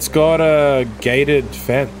like that it's got a gated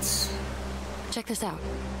fence. Check this out.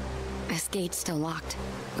 This gate's still locked,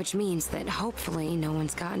 which means that hopefully no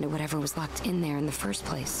one's gotten to whatever was locked in there in the first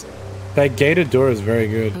place. That gated door is very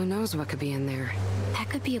good. Who knows what could be in there? That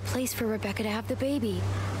could be a place for Rebecca to have the baby.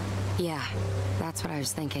 Yeah, that's what I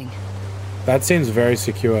was thinking. That seems very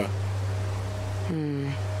secure.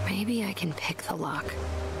 Maybe I can pick the lock.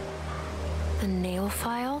 The nail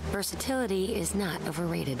file? Versatility is not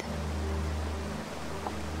overrated.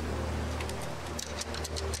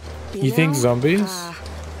 You think zombies?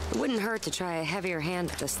 It wouldn't hurt to try a heavier hand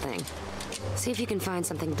at this thing. See if you can find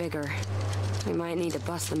something bigger. We might need to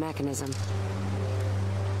bust the mechanism.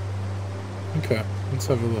 Okay, let's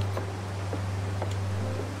have a look.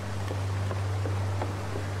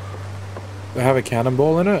 They have a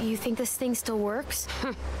cannonball in it? You think this thing still works?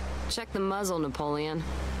 Check the muzzle, Napoleon.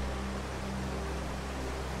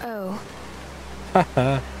 Oh.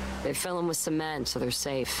 They fill them with cement, so they're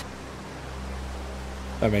safe.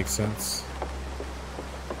 That makes sense.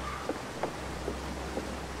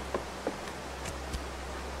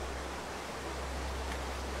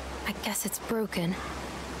 I guess it's broken.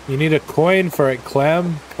 You need a coin for it,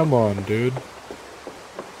 Clam? Come on, dude.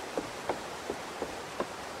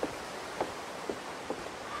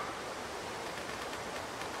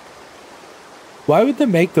 Why would they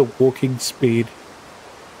make the walking speed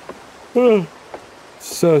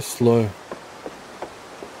so slow?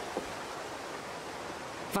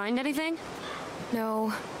 Find anything?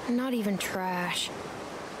 No, not even trash.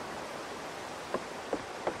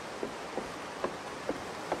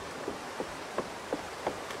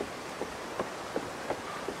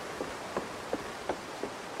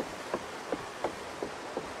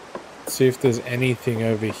 See if there's anything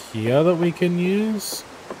over here that we can use.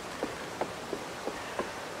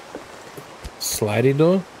 Sliding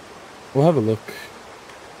door? We'll have a look.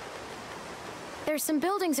 There's some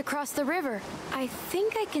buildings across the river. I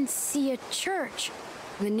think I can see a church.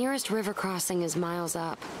 The nearest river crossing is miles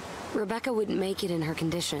up. Rebecca wouldn't make it in her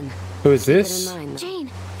condition. Who is Keep it this? in mind, though.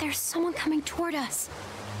 Jane, there's someone coming toward us.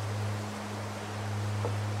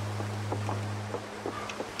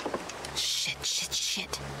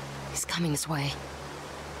 Shit. He's coming this way.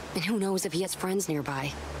 And who knows if he has friends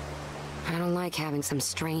nearby. I don't like having some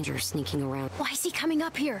stranger sneaking around. Why is he coming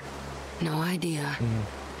up here? No idea.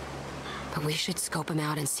 But we should scope him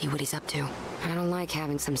out and see what he's up to. I don't like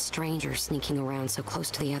having some stranger sneaking around so close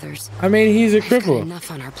to the others. I mean, he's a We've got cripple.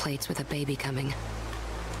 enough on our plates with a baby coming.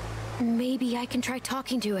 Maybe I can try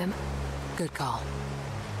talking to him. Good call.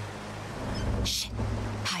 Shit.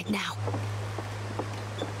 Hide now.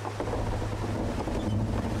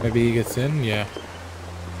 Maybe he gets in? Yeah.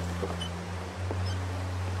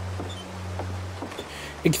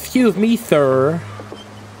 Excuse me, sir.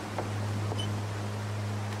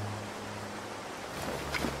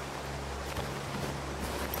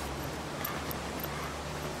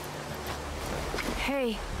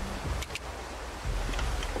 Hey.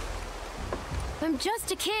 I'm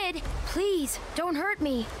just a kid. Please, don't hurt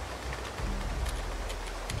me.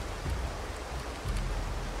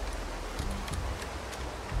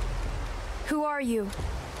 Who are you?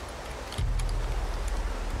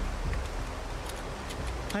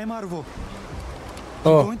 I'm Arvo.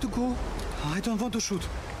 Oh. I'm going to go. I don't want to shoot.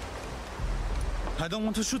 I don't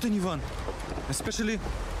want to shoot anyone. Especially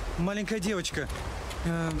маленькая девочка.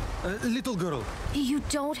 A little girl. You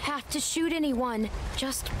don't have to shoot anyone.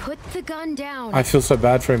 Just put the gun down. I feel so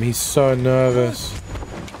bad for him. He's so nervous.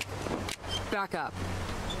 Back up.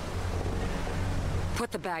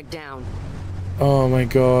 Put the bag down. Oh my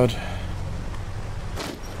god.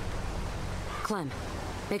 Clem,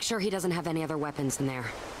 make sure he doesn't have any other weapons in there.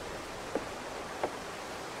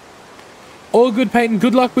 All good, Peyton.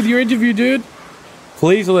 Good luck with your interview, dude.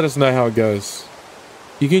 Please let us know how it goes.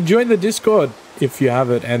 You can join the Discord if you have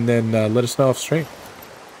it, and then let us know off stream.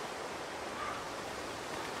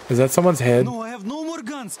 Is that someone's head? No, I have no more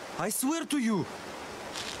guns. I swear to you.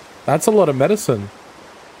 That's a lot of medicine.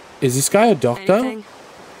 Is this guy a doctor? Anything?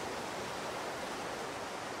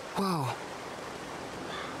 Whoa.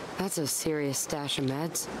 That's a serious stash of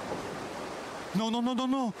meds.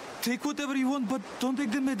 No. Take whatever you want, but don't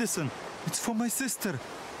take the medicine. It's for my sister.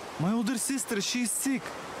 My older sister, she's sick.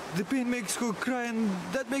 The pain makes her cry and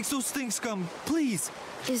that makes those things come. Please.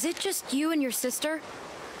 Is it just you and your sister?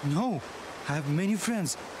 No. I have many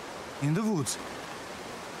friends. In the woods.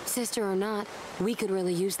 Sister or not, we could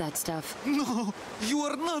really use that stuff. No, you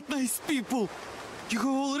are not nice people. You have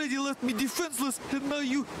already left me defenseless, and now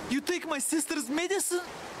you take my sister's medicine?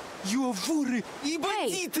 You are воры и Hey,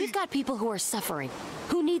 бандиты. we've got people who are suffering,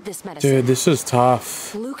 who need this medicine. Dude, this is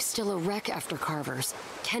tough. Luke's still a wreck after Carver's.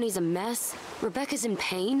 Kenny's a mess. Rebecca's in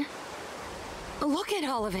pain. Look at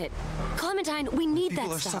all of it. Clementine, we need People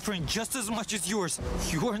that are stuff. suffering just as much as yours.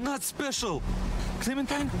 You are not special.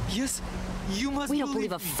 Clementine, yes, you must We don't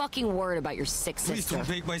believe a me. fucking word about your sick Please sister. don't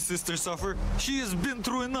make my sister suffer. She has been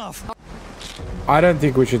through enough. I don't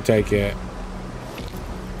think we should take it.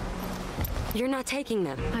 You're not taking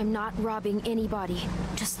them. I'm not robbing anybody.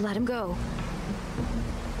 Just let him go.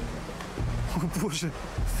 Oh, Боже.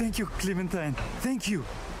 Thank you, Clementine. Thank you.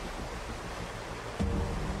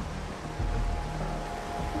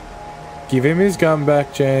 Give him his gun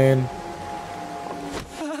back, Jane.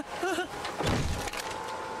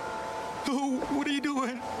 Oh, what are you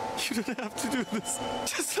doing? You don't have to do this.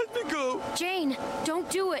 Just let me go. Jane, don't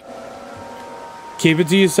do it. Keep it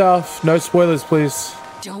to yourself. No spoilers, please.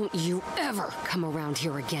 Don't you ever come around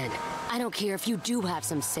here again. I don't care if you do have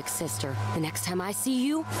some sick sister. The next time I see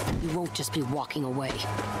you, you won't just be walking away.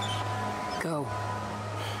 Go.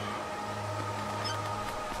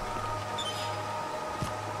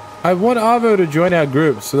 I want Arvo to join our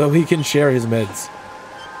group so that we can share his meds.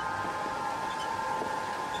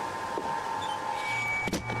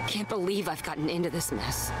 Can't believe I've gotten into this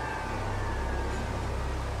mess.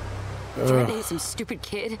 Threatening some stupid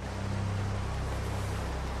kid.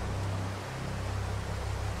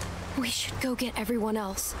 We should go get everyone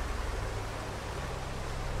else.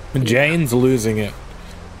 Jane's losing it.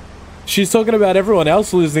 She's talking about everyone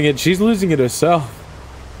else losing it. She's losing it herself.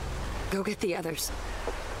 Go get the others.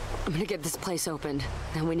 I'm gonna get this place opened.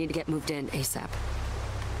 Then we need to get moved in ASAP.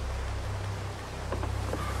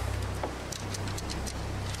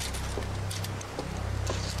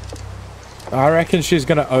 I reckon she's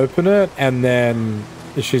gonna open it and then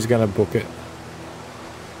she's gonna book it.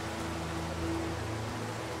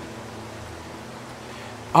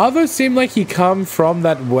 Arvo seemed like he come from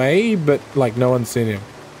that way, but like no one's seen him.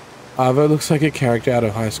 Arvo looks like a character out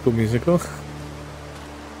of High School Musical.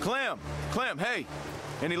 Clem, hey.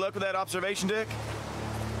 Any luck with that observation deck?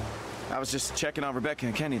 I was just checking on Rebecca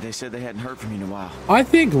and Kenny. They said they hadn't heard from you in a while. I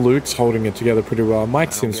think Luke's holding it together pretty well.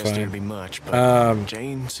 Mike seems fine. There'd be much, but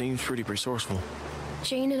Jane seems pretty resourceful.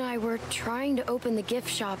 Jane and I were trying to open the gift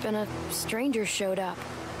shop and a stranger showed up.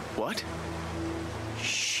 What?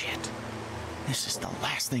 Shit. This is the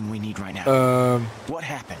last thing we need right now. What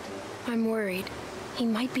happened? I'm worried. He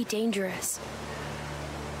might be dangerous.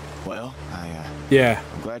 Well, yeah.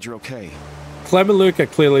 I'm glad you're okay. Clem and Luke are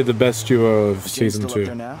clearly the best duo of season 2.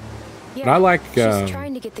 Yeah, but I like she's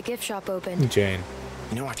trying to get the gift shop open. Jane.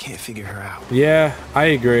 You know, I can't figure her out. Yeah, I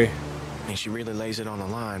agree. I mean, she really lays it on the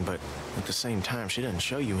line, but at the same time, she doesn't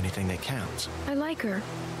show you anything that counts. I like her.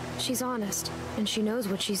 She's honest, and she knows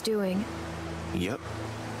what she's doing. Yep.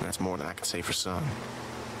 That's more than I could say for some.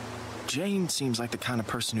 Jane seems like the kind of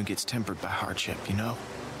person who gets tempered by hardship, you know?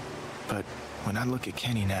 But when I look at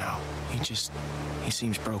Kenny now, he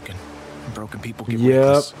seems broken. Broken people get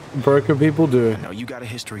reckless. Broken people do. I know you got a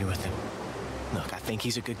history with him. Look, I think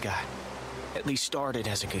he's a good guy. At least started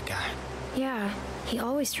as a good guy. Yeah, he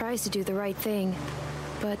always tries to do the right thing,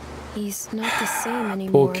 but he's not the same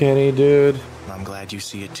anymore. Poor Kenny, dude. I'm glad you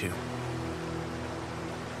see it too.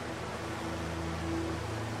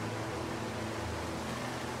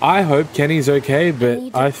 I hope Kenny's okay,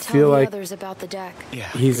 but I feel like others about the deck. Yeah,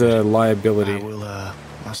 he's a liability.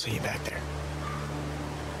 I'll see you back there.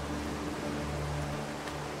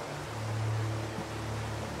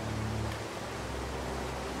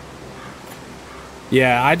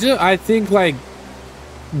 Yeah, I think like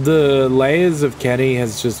the layers of Kenny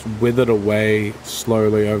has just withered away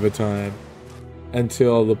slowly over time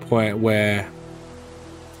until the point where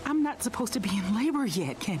I'm not supposed to be in labor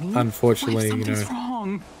yet, Kenny. Unfortunately, what if you know, something's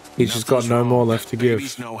wrong? he's just got no more left to give.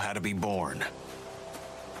 Babies know how to be born.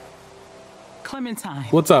 Clementine.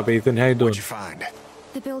 What's up, Ethan? How you doing? What'd you find?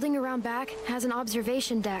 The building around back has an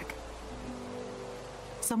observation deck.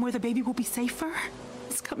 Somewhere the baby will be safer?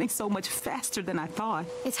 It's coming so much faster than I thought.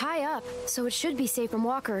 It's high up, so it should be safe from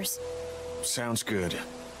walkers. Sounds good.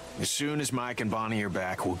 As soon as Mike and Bonnie are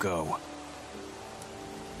back, we'll go.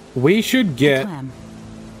 We should get her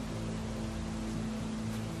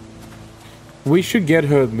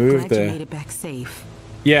moved Glad there. you made it back safe.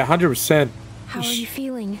 Yeah, 100%. How are you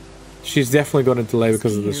feeling? She's definitely got into labor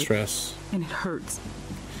because of the stress. And it hurts.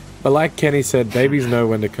 But like Kenny said, babies know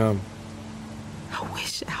when to come. I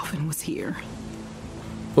wish Alvin was here.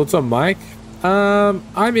 Thoughts on Mike?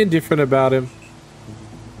 I'm indifferent about him.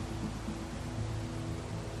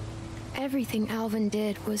 Everything Alvin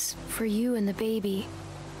did was for you and the baby.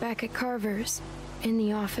 Back at Carver's, in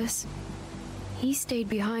the office. He stayed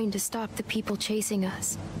behind to stop the people chasing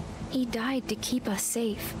us. He died to keep us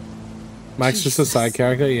safe. Mike's just a side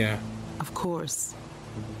character, yeah. Of course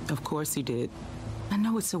he did. I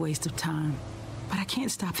know it's a waste of time, but I can't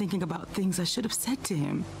stop thinking about things I should have said to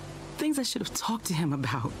him. Things I should have talked to him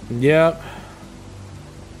about. Yep.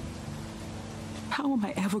 How am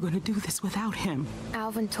I ever going to do this without him?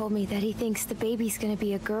 Alvin told me that he thinks the baby's gonna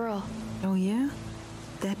be a girl. Oh yeah?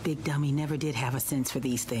 That big dummy never did have a sense for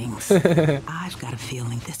these things. I've got a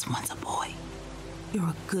feeling this one's a boy. You're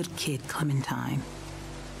a good kid, Clementine.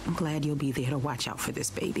 I'm glad you'll be there to watch out for this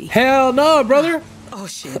baby. Hell no, brother. Oh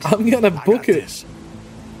shit. I'm gonna book it.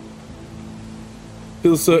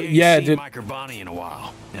 Feels so, yeah, seen dude. Mike or Bonnie in a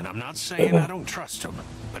while, and I'm not saying I don't trust them,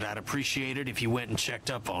 but I'd appreciate it if you went and checked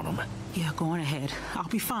up on them. Yeah, go on ahead. I'll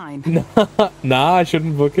be fine. Nah, I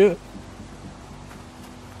shouldn't book it.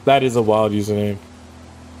 That is a wild username.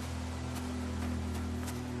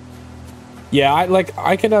 Yeah,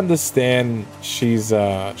 I can understand she's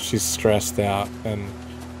stressed out and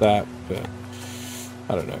that, but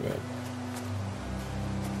I don't know, man.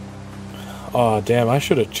 Oh damn, I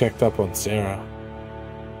should have checked up on Sarah.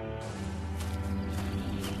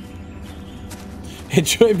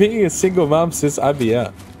 Enjoy being a single mom, sis. I'd be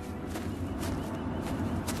out.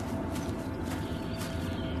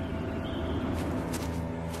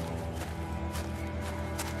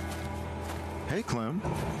 Hey, Clem.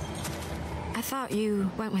 I thought you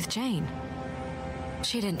went with Jane.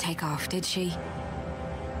 She didn't take off, did she?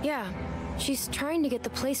 Yeah, she's trying to get the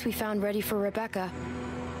place we found ready for Rebecca.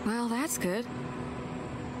 Well, that's good.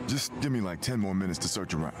 Just give me like 10 more minutes to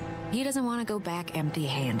search around. He doesn't want to go back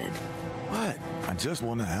empty-handed. What? I just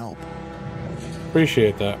want to help.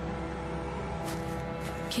 Appreciate that.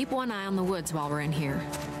 Keep one eye on the woods while we're in here.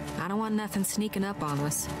 I don't want nothing sneaking up on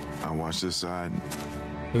us. I'll watch this side.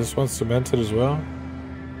 Is this one cemented as well?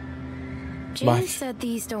 Jane said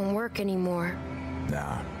these don't work anymore.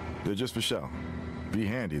 Nah, they're just for show. Be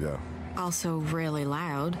handy, though. Also really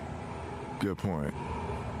loud. Good point.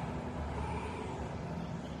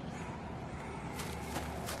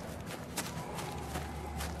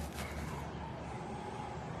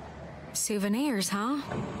 Souvenirs, huh?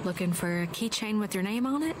 Looking for a keychain with your name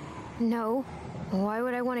on it? No. Why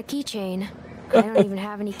would I want a keychain? I don't even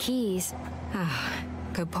have any keys. Ah,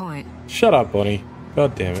 good point. Shut up, Bonnie.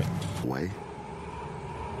 God damn it. Wait.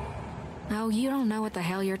 Oh, you don't know what the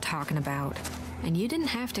hell you're talking about. And you didn't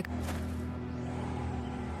have to...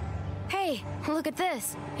 Hey, look at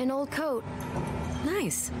this. An old coat.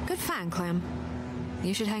 Nice. Good find, Clem.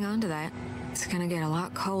 You should hang on to that. It's gonna get a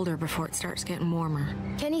lot colder before it starts getting warmer.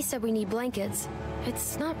 Kenny said we need blankets.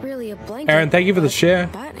 It's not really a blanket. Aaron, thank you for the share.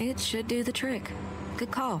 But it should do the trick.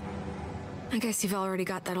 Good call. I guess you've already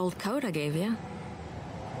got that old coat I gave you.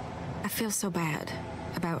 I feel so bad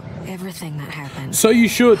about everything that happened. So you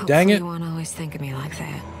should, Hopefully dang it. You won't always think of me like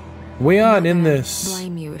that. We aren't in this.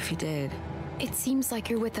 Blame you if you did. It seems like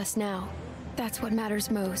you're with us now. That's what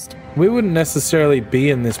matters most. We wouldn't necessarily be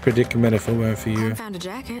in this predicament if it weren't for you. I found a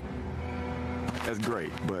jacket. That's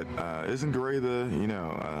great, but isn't gray the,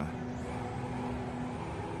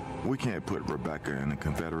 we can't put Rebecca in a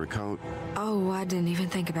Confederate coat. Oh, I didn't even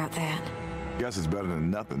think about that. Guess it's better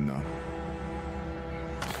than nothing, though.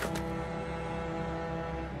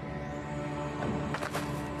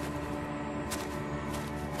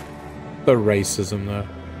 The racism, though.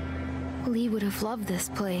 Lee would have loved this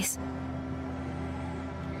place.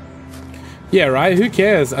 Yeah, right? Who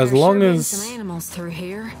cares? As long as... some animals through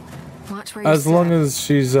here. Watch where you As long step. as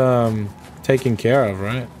she's taken care of,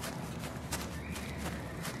 right?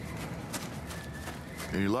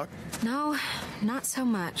 Any luck? No, not so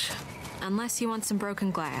much. Unless you want some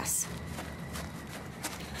broken glass.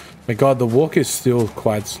 My god, the walk is still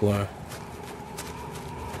quite slow.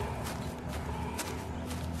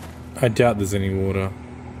 I doubt there's any water.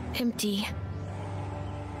 Empty.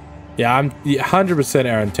 Yeah, I'm 100%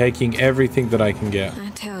 Aaron, taking everything that I can get. I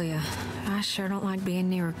tell you, I sure don't like being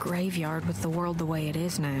near a graveyard with the world the way it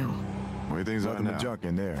is now. What do you think's up now? Junk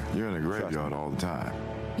in there. You're in a graveyard all the time.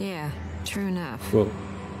 Yeah, true enough. Well,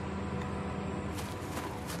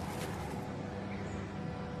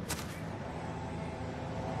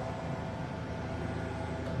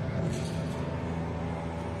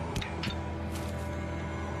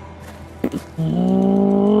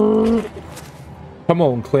 come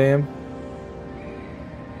on, Clem.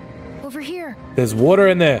 Over here. There's water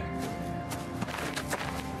in there.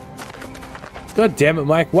 God damn it,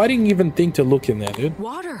 Mike. Why didn't you even think to look in there, dude?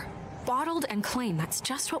 Water! Bottled and clean. That's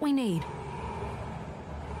just what we need.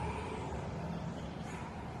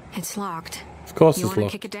 It's locked. Of course you it's wanna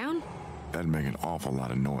locked. kick it down? That'd make an awful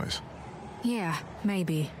lot of noise. Yeah,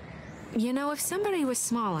 maybe. You know, if somebody was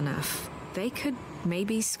small enough, they could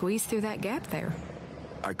maybe squeeze through that gap there.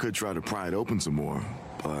 I could try to pry it open some more,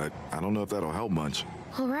 but I don't know if that'll help much.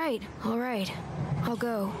 All right. I'll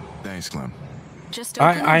go. Thanks, Clem. Just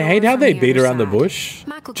open the I hate door how from they the beat other around the side. bush.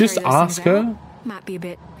 Michael Just carry those ask things out. her. Might be a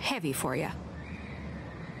bit heavy for you.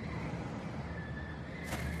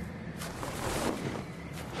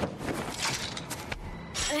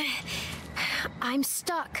 I'm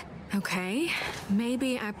stuck. Okay,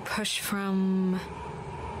 maybe I push from...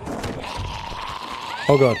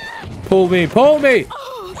 Oh god. Pull me, pull me!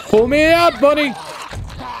 Pull me out, buddy!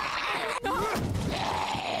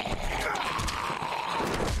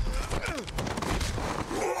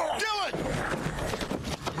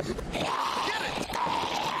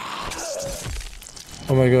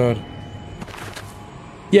 Oh my god.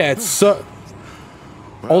 Yeah, it's so...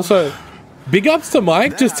 Also, big ups to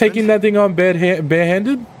Mike just taking that thing on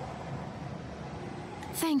barehanded.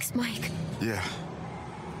 Thanks, Mike. Yeah,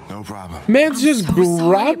 no problem. Man's just So sorry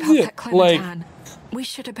grabbed about it. that, Like, Clementine. We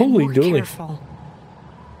should have been holy more dooly. careful.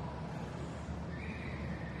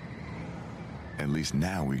 At least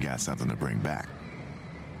now we got something to bring back.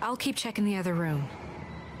 I'll keep checking the other room.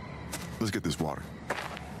 Let's get this water.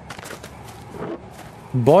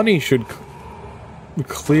 Bonnie should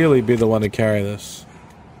clearly be the one to carry this.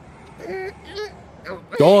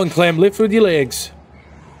 Go on, Clem, lift with your legs.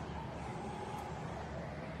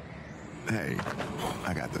 Hey,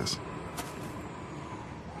 I got this.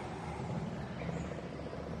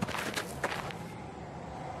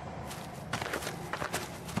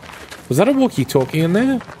 Was that a walkie-talkie in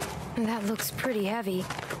there? That looks pretty heavy.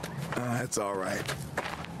 It's all right.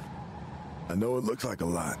 I know it looks like a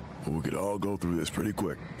lot, but we could all go through this pretty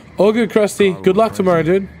quick. All good, Krusty. Good luck tomorrow,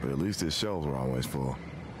 dude. But at least his shelves are always full.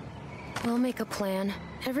 We'll make a plan.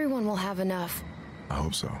 Everyone will have enough. I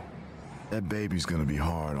hope so. That baby's gonna be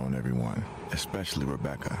hard on everyone, especially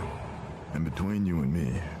Rebecca. And between you and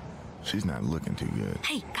me, she's not looking too good.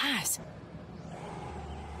 Hey, guys.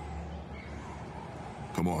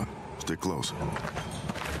 Come on, stick close.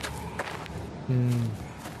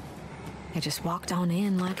 I just walked on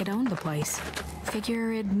in like it owned the place.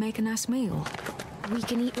 Figure it'd make a nice meal. We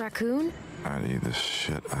can eat raccoon? I'd eat the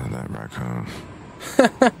shit out of that raccoon.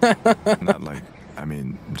 Not like, I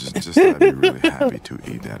mean, just I'd be really happy to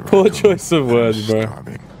eat that raccoon. Poor choice of words, bro.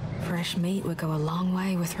 Starving. Fresh meat would go a long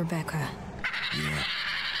way with Rebecca. Yeah.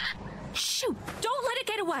 Shoot! Don't let it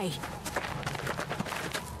get away!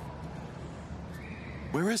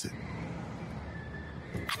 Where is it?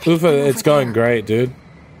 Ufa, it's going great, dude.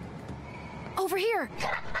 Over here!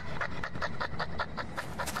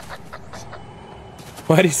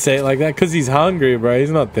 Why'd he say it like that? Because he's hungry, bro. He's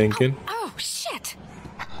not thinking. Oh, shit!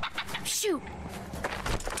 Shoot!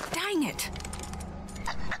 Dang it!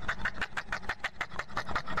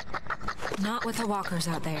 Not with the walkers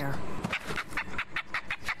out there.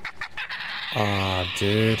 Ah,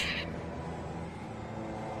 dude.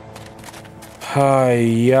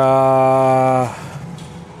 Hiya.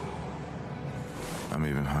 I'm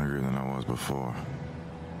even hungrier than I was before.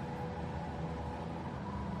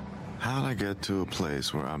 How'd I get to a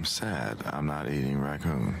place where I'm sad I'm not eating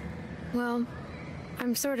raccoon? Well,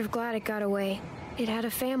 I'm sort of glad it got away. It had a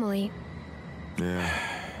family. Yeah,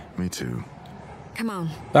 me too. Come on.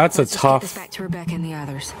 That's Let's a just get tough. this back to Rebecca and the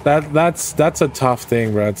others. That's a tough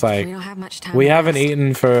thing, bro. It's like We don't have much time. we to haven't rest.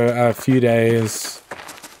 eaten for a few days.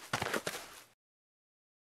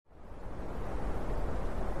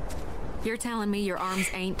 You're telling me your arms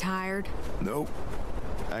ain't tired? Nope.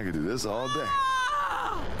 I could do this all day.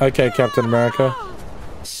 Okay, Captain America.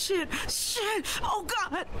 Shit! Shit! Oh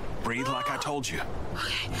God! Breathe like I told you.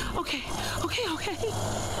 Okay.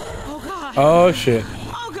 Oh God! Oh shit.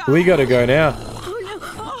 Oh God! We gotta go now. Oh no!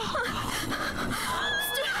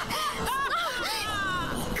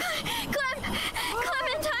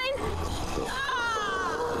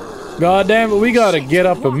 Clementine! God damn it, we gotta get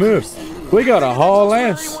up and move. We got a haul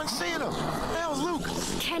ass.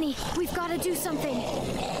 Kenny, we've got to do something.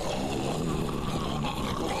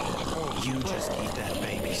 You just keep that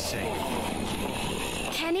baby safe.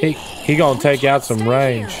 Kenny? He gonna take out some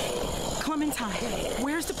range. Clementine,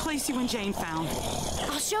 where's the place you and Jane found?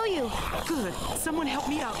 I'll show you. Good. Someone help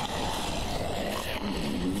me out.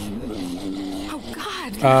 Oh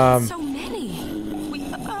God! So many. We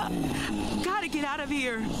gotta get out of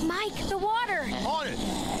here. Mike, the water. On it.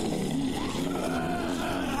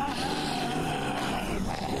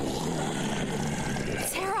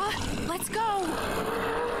 Sarah, let's go.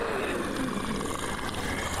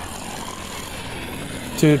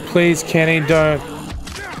 Dude, please, Kenny, don't.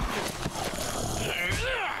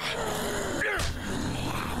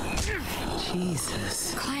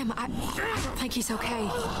 Jesus. Clem, I don't think he's okay.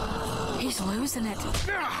 He's losing it.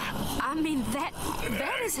 I mean, that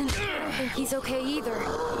isn't... I don't think he's okay either.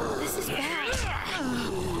 This is bad.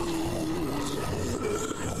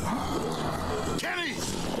 Kenny!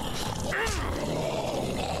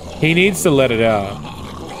 He needs to let it out.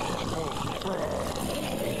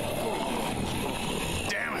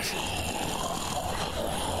 Damn it.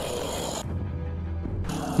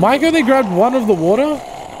 Mike only grabbed one of the water?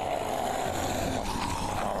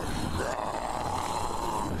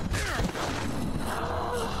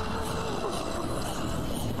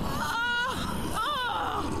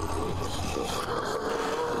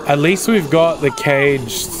 At least we've got the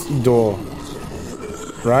cage door.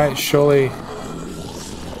 Right? Surely.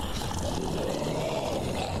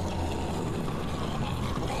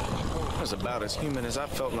 That's about as human as I've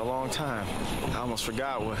felt in a long time. I almost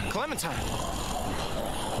forgot what... Clementine!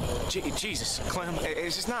 Jesus, Clem,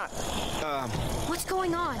 it's just not... What's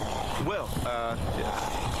going on? Well,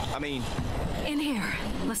 I mean... In here.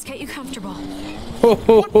 Let's get you comfortable.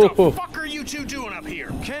 What the fuck are you two doing up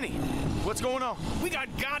here? Kenny, what's going on? We got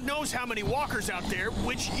God knows how many walkers out there,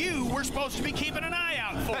 which you were supposed to be keeping an eye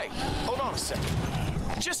out for. Hey, hold on a second.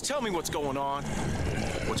 Just tell me what's going on.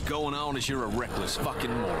 What's going on is you're a reckless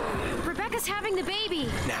fucking moron. Rebecca's having the baby.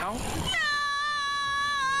 Now?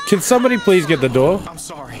 Can somebody please get the door? I'm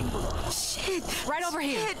sorry. Shit. Right over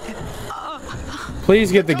here.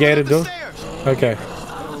 Please get the gated door. Okay.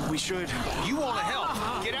 We should. You want to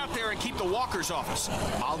help? Get out there and keep the walkers off us.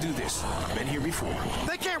 I'll do this. I've been here before.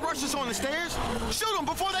 They can't rush us on the stairs. Shoot them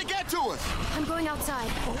before they get to us. I'm going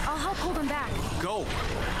outside. I'll help hold them back. Go.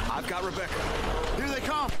 I've got Rebecca. Here they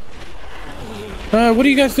come. What are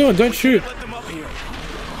you guys doing? Don't shoot. Let them up here.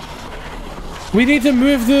 We need to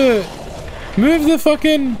move the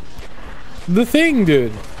fucking the thing,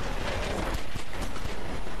 dude.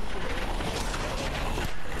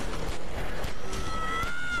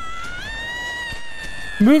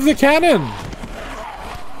 Move the cannon.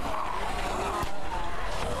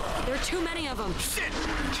 There are too many of them. Shit!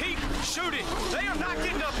 Keep shooting. They are not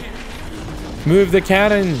getting up here. Move the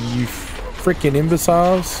cannon, you freaking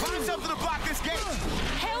imbeciles. Find something to block this gate.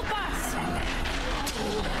 Help us!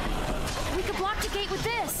 We could block the gate with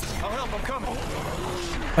this. I'll help. I'm coming.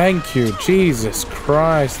 Thank you. Jesus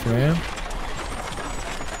Christ, man.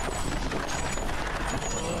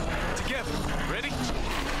 Together. Ready?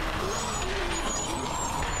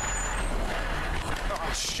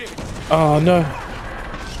 Oh, shit. Oh, no.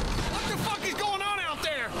 What the fuck is going on out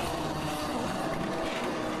there?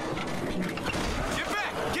 Get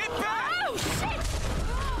back! Get back! Oh, shit!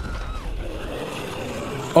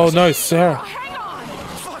 Oh, no, Sarah. Hang on!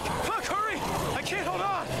 Fuck! Fuck! Hurry! I can't hold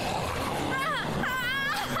on!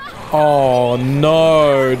 Oh,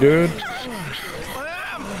 no, dude. Come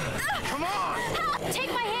on!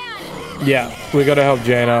 Take my hand! Yeah, we gotta help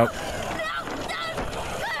Jane up.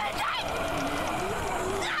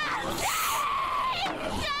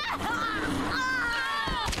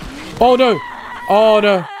 Oh, no. Oh,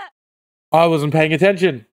 no. I wasn't paying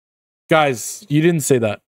attention. Guys, you didn't see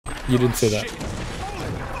that. You didn't see that.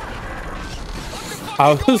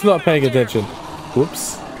 I was not paying attention.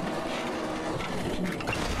 Whoops.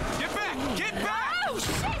 Get back! Get back! Oh,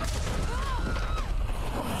 shit!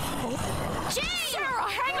 Jane! Sarah,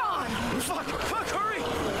 hang on! Fuck! Fuck! Hurry!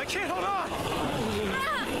 I can't hold on!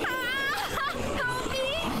 Help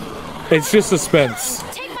me! It's just suspense.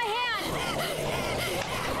 Take my hand!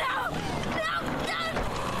 No!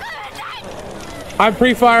 I'm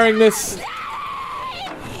pre-firing this.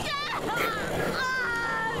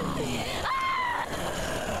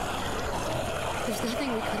 There's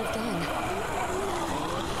nothing we could have done.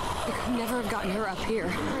 We could never have gotten her up here.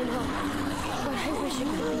 I know, but I wish it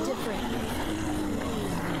could be different.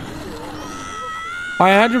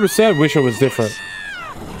 I 100% wish it was different.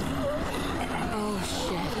 Oh,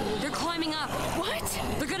 shit. They're climbing up. What?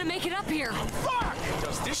 They're gonna make it up here. Fuck!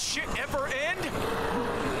 Does this shit ever end?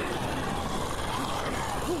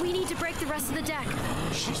 We need to break the rest of the deck.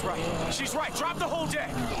 She's right. She's right. Drop the whole deck.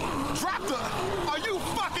 Drop the... Are you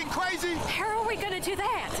fucking crazy? How are we gonna do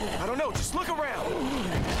that? I don't know. Just look around.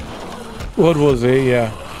 What was it? Yeah.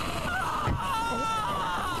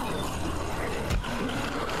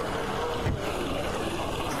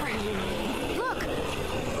 Look!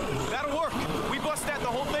 That'll work. We bust that, the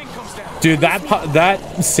whole thing comes down. Dude,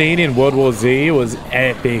 that scene in World War Z was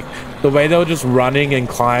epic. The way they were just running and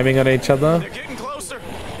climbing on each other. They're getting closer.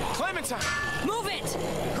 Clementine! Move it!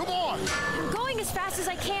 Come on. I'm going as fast as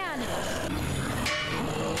I can.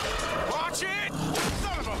 Watch it!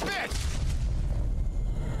 Son of a bitch.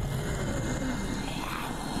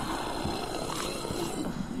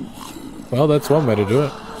 Well, that's one way to do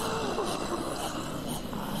it.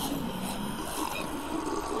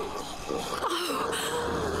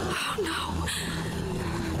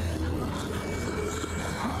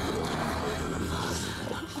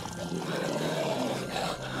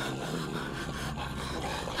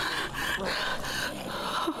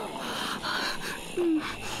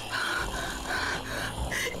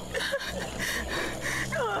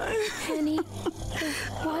 Penny,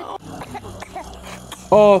 what?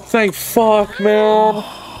 Oh, thank fuck, man.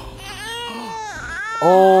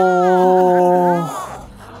 Oh.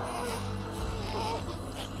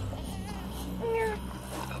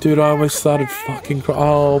 Dude, I almost started fucking crying.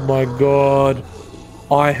 Oh my god.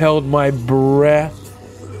 I held my breath.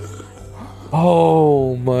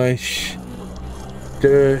 Oh my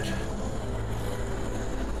dude.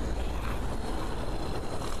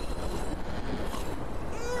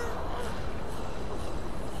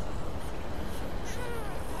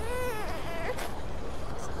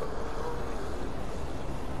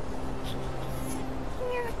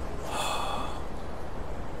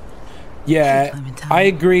 Yeah, I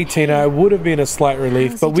agree, Tina. It would have been a slight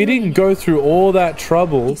relief, but we didn't go through all that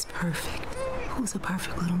trouble. He's perfect. Who's a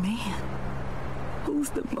perfect little man? Who's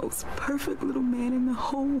the most perfect little man in the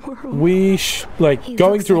whole world? We like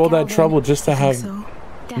going through all that trouble just to have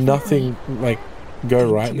nothing like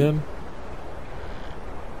go right then.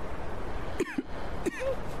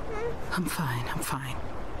 I'm fine.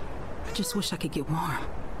 I just wish I could get warm.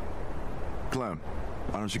 Clem,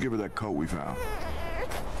 why don't you give her that coat we found?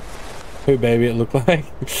 Who baby it looked like?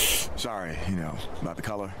 Sorry, you know, about the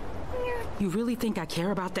color. You really think I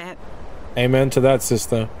care about that? Amen to that,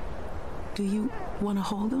 sister. Do you want to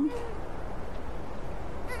hold him?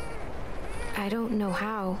 I don't know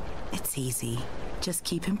how. It's easy. Just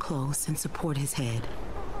keep him close and support his head.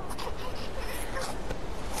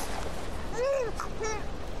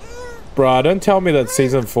 Bruh, don't tell me that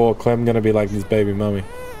season 4 Clem gonna be like this baby mummy.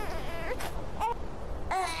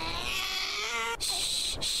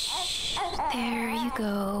 There you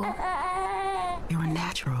go. You're a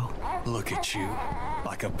natural. Look at you,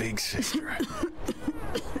 like a big sister.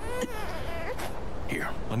 Here,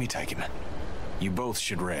 let me take him. You both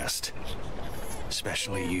should rest.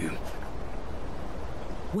 Especially you.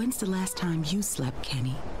 When's the last time you slept,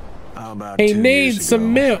 Kenny? About He 2 needs years some ago.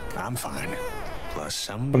 milk. I'm fine. Plus,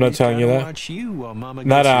 I'm not telling you that. watch you while Mama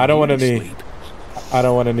No, gets I don't some want any. sleep. I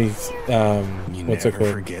don't want any. You What's it never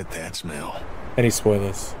called? forget that smell. Any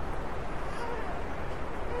spoilers?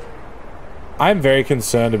 I'm very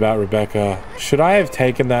concerned about Rebecca. Should I have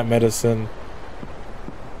taken that medicine?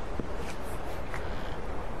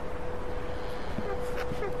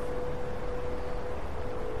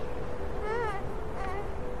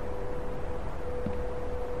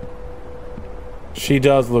 She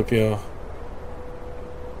does look ill.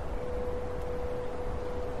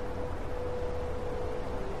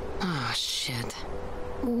 Oh, shit.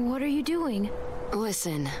 What are you doing?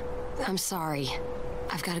 Listen, I'm sorry.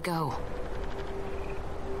 I've got to go.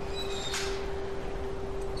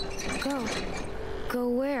 Go. Go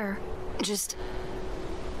where? Just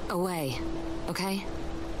away, okay?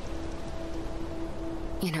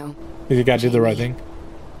 You know, You gotta do the right thing.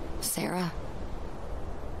 Sarah,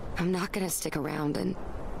 I'm not gonna stick around and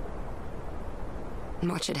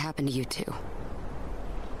watch it happen to you too.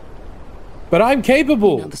 But I'm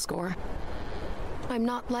capable. You know the score? I'm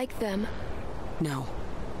not like them. No.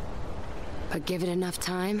 But give it enough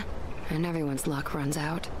time, and everyone's luck runs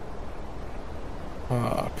out.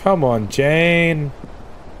 Oh, come on, Jane.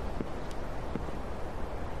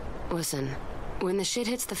 Listen, when the shit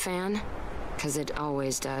hits the fan, 'cause it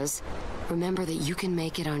always does, remember that you can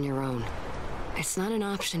make it on your own. It's not an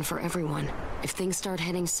option for everyone. If things start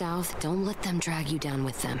heading south, don't let them drag you down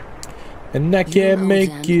with them. And I can't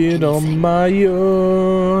make it on my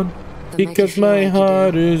own because my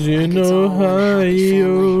heart is in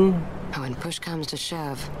Ohio. When push comes to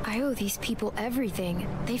shove, I owe these people everything.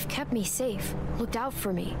 They've kept me safe, looked out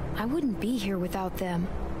for me. I wouldn't be here without them.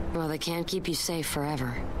 well, they can't keep you safe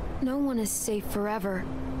forever. No one is safe forever.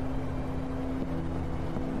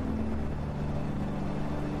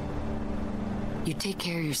 You take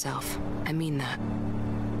care of yourself. I mean that.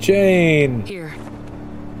 Jane. Here.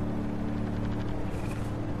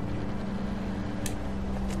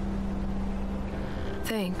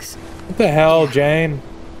 Thanks. What the hell, Jane?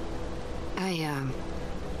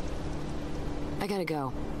 I gotta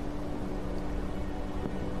go.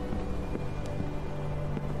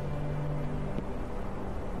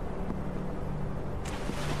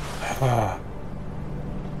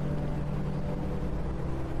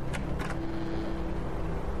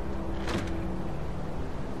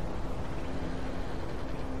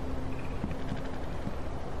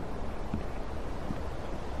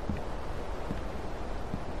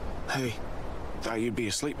 Hey, thought you'd be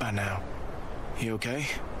asleep by now. You okay?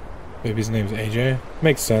 Baby's name's AJ.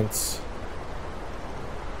 Makes sense.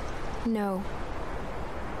 No.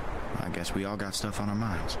 I guess we all got stuff on our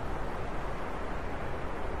minds.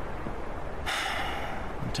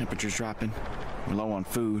 The temperature's dropping. We're low on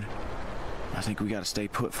food. I think we gotta stay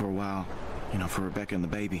put for a while, you know, for Rebecca and the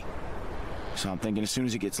baby. So I'm thinking as soon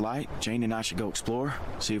as it gets light, Jane and I should go explore,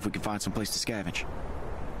 see if we can find some place to scavenge.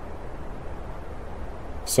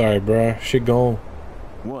 Sorry, bruh. She gone.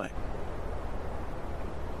 What?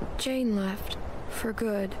 Jane left. For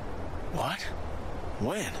good. What?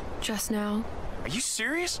 When? Just now. Are you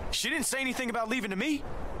serious? She didn't say anything about leaving to me?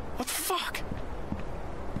 What the fuck?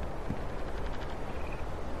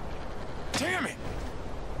 Damn it!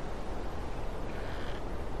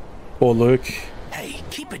 Poor Luke. Hey,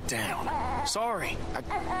 keep keep it down. Sorry.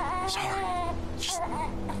 Sorry. Just,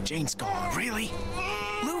 Jane's gone. Really?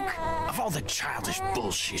 Luke, of all the childish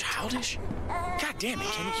bullshit. Childish? God damn it,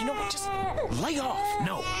 Kenny. You know what? Just lay off.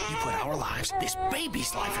 No, you put our lives, this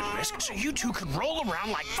baby's life at risk, so you two could roll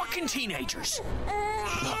around like fucking teenagers.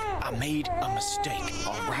 Look, I made a mistake,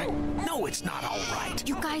 all right? No, it's not all right.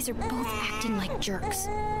 You guys are both acting like jerks.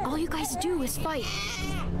 All you guys do is fight.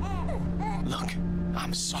 Look,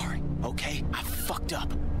 I'm sorry, okay? I fucked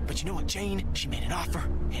up. But you know what, Jane? She made an offer,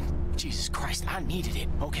 and Jesus Christ, I needed it,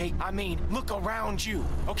 okay? I mean, look around you,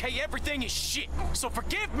 okay? Everything is shit. So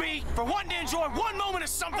forgive me for wanting to enjoy one moment of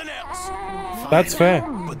something else. That's fair.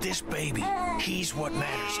 But this baby, he's what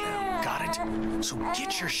matters now. Got it? So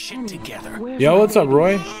get your shit together. Yo, what's up,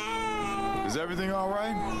 Roy? Is everything all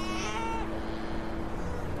right?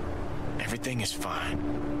 Everything is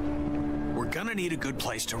fine. We're gonna need a good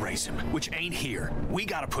place to raise him, which ain't here. We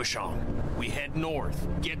gotta push on. We head north,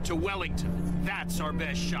 get to Wellington. That's our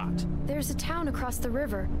best shot. There's a town across the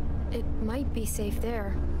river. It might be safe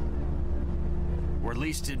there. Or at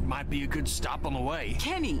least it might be a good stop on the way.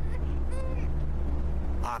 Kenny!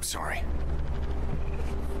 I'm sorry.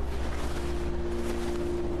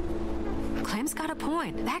 Clem's got a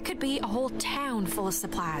point. That could be a whole town full of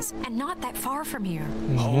supplies, and not that far from here.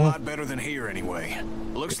 A whole lot better than here, anyway.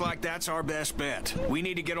 Looks like that's our best bet. We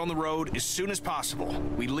need to get on the road as soon as possible.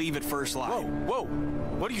 We leave at first light. Whoa,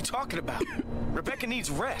 what are you talking about? Rebecca needs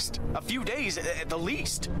rest. A few days at the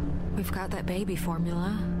least. We've got that baby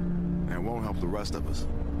formula. And won't help the rest of us.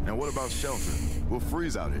 And what about shelter? We'll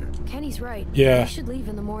freeze out here. Kenny's right. Yeah. We should leave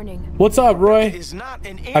in the morning. What's up, Roy? Is not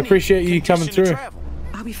in any I appreciate you coming condition to through. travel.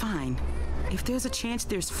 I'll be fine. If there's a chance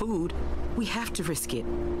there's food, we have to risk it.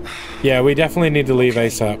 Yeah, we definitely need to leave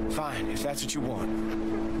ASAP. Fine, if that's what you want.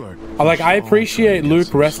 Like, I appreciate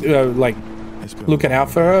Luke looking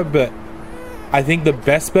out for her, but I think the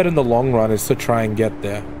best bet in the long run is to try and get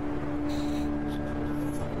there.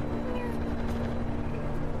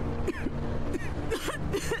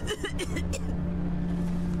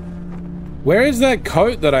 Where is that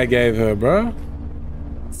coat that I gave her, bro?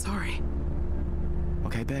 Sorry.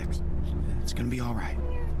 Okay, Bex. It's gonna be all right.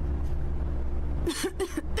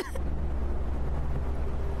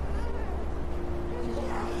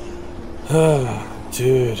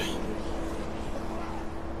 Dude.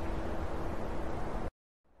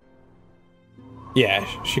 Yeah,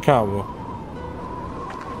 she can't walk.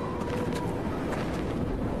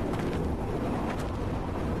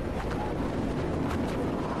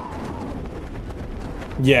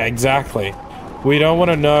 Yeah, exactly. We don't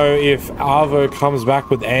want to know if Arvo comes back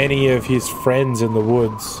with any of his friends in the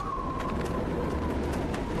woods.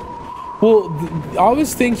 Well, I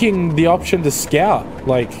was thinking the option to scout,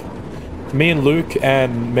 like me and Luke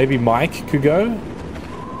and maybe Mike could go.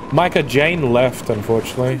 Micah Jane left,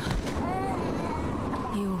 unfortunately.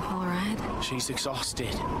 You all right? She's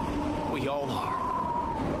exhausted. We all are.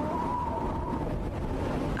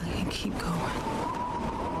 I can keep going.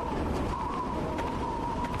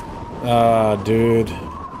 Ah, dude.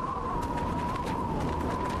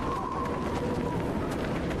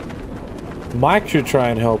 Mike should try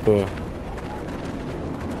and help her.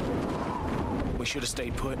 We should have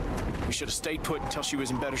stayed put. We should have stayed put until she was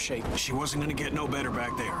in better shape. She wasn't gonna get no better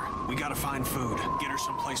back there. We gotta find food. Get her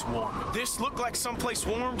someplace warm. This looked like someplace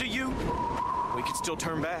warm to you? We could still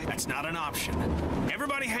turn back. That's not an option.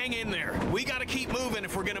 Everybody hang in there. We gotta keep moving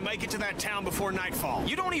if we're gonna make it to that town before nightfall.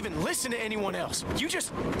 You don't even listen to anyone else. You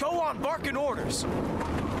just go on barking orders.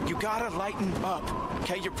 You gotta lighten up,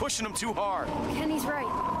 okay? You're pushing them too hard. Kenny's right.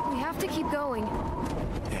 We have to keep going.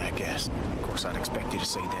 Yeah, I guess. Of course, I'd expect you to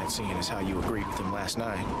say that, seeing as how you agreed with him last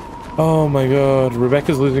night. Oh my god,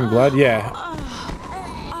 Rebecca's losing blood? Yeah.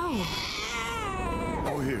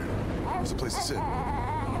 Over here. There's a place to sit.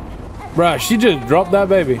 Bruh, she just dropped that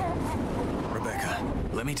baby. Rebecca,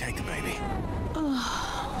 let me take the baby.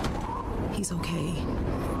 He's okay.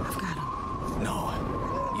 I've got him. No,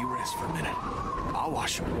 you rest for a minute. I'll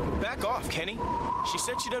wash him. Back off, Kenny. She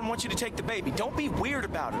said she doesn't want you to take the baby. Don't be weird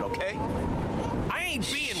about it, okay? I ain't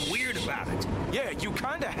being weird about it. Yeah, you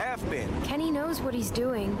kinda have been. Kenny knows what he's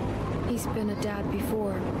doing. He's been a dad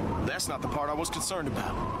before. That's not the part I was concerned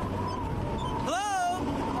about. Hello?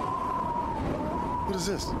 What is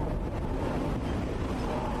this?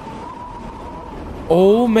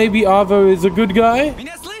 Oh, maybe Arvo is a good guy?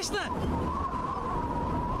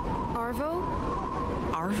 Arvo?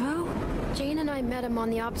 Arvo? Jane and I met him on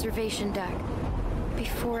the observation deck.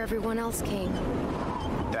 Before everyone else came.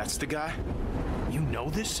 That's the guy? You know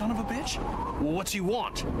this son of a bitch? Well, what's he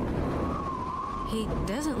want? He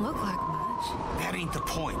doesn't look like much. That ain't the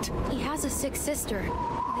point. He has a sick sister.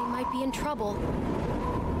 They might be in trouble.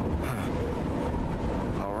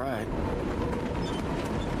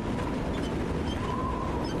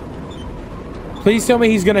 Please tell me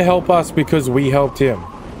he's gonna help us because we helped him.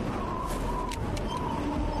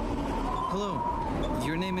 Hello.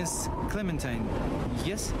 Your name is Clementine,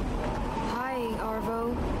 yes? Hi,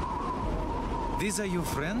 Arvo. These are your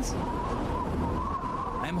friends?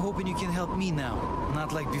 I'm hoping you can help me now,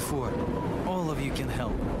 not like before. All of you can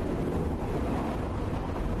help.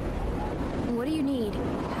 What do you need?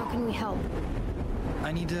 How can we help?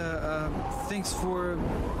 I need, things for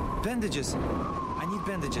bandages. I need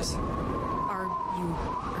bandages. Are you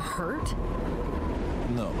hurt?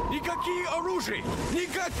 No. Никакие оружия!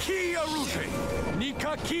 Никакие оружия!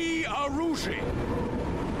 Никакие оружия!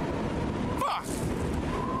 Fuck!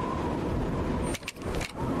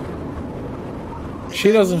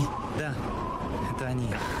 She doesn't. Да, это они.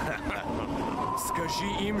 Скажи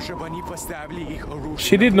им, чтобы они поставили их оружие.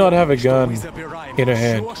 She did not have a gun in her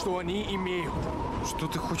hand. Все, что они имеют. Что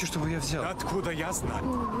ты хочешь, чтобы я взял? Откуда я знаю?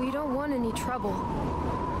 We don't want any trouble.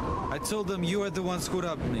 I told them you are the ones who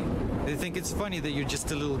robbed me. They think it's funny that you're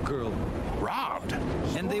just a little girl. Robbed?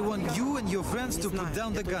 And they want you and your friends to put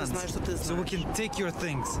down the guns so we can take your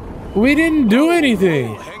things. We didn't do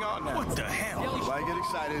anything. Hang on now. What the hell? Why get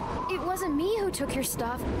excited? It wasn't me who took your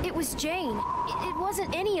stuff. It was Jane. It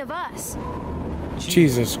wasn't any of us.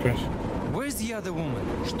 Jesus Christ. Where's the other woman?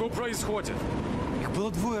 Что происходит? Их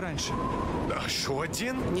было двое раньше. Еще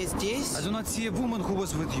один? Не здесь? I do not see a woman who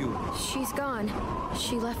was with you. She's gone.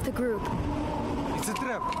 She left the group. It's a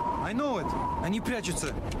trap. I know it. Они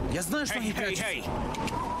прячутся. Я знаю, что они прячутся.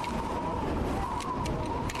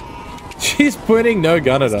 She's pointing no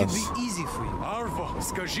gun at This us. can be easy for you. Арво,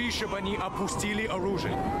 скажи, чтобы они опустили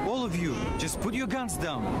оружие. All of you, just put your guns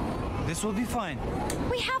down. This will be fine.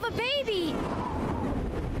 We have a baby!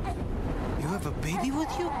 You have a baby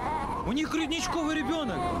with you? У них грудничковый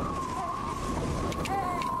ребенок.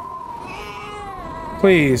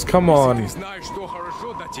 Please, come on. Ты знаешь, что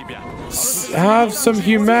хорошо для тебя. Have some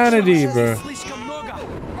humanity, bro. Слишком много.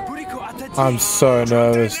 Бурико, отойди. I'm so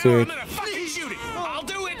nervous, dude. Fucking shoot it. I'll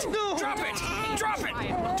do it. Drop it. Drop it.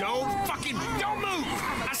 Don't move.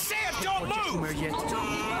 I said don't move.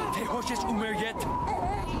 Ты хочешь умереть?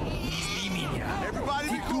 Извини меня.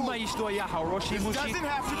 Ты думаешь, что я хороший мужик?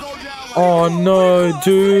 Oh no,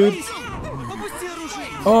 dude.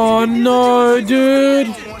 Oh no,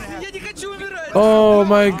 dude. Oh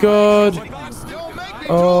my god.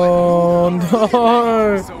 Oh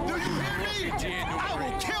no.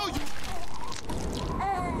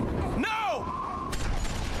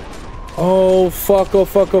 Oh fuck, oh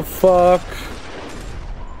fuck, oh fuck.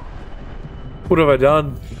 What have I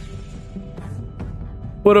done?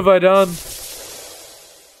 What have I done?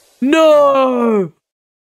 No!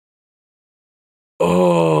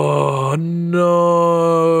 Oh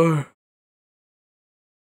no.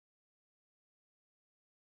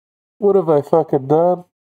 What have I fucking done?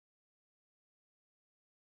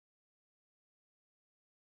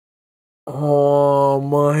 Oh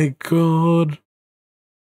my god.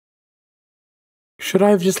 Should I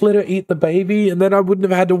have just let her eat the baby and then I wouldn't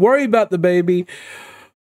have had to worry about the baby?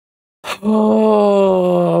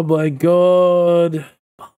 Oh my god.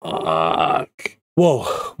 Fuck. Whoa,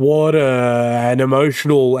 what an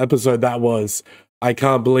emotional episode that was. I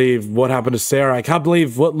can't believe what happened to Sarah. I can't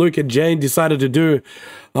believe what Luke and Jane decided to do.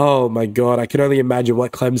 Oh my god, I can only imagine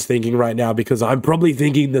what Clem's thinking right now because I'm probably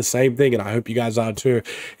thinking the same thing and I hope you guys are too.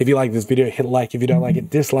 If you like this video, hit like. If you don't like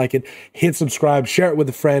it, dislike it. Hit subscribe, share it with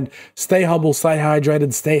a friend. Stay humble, stay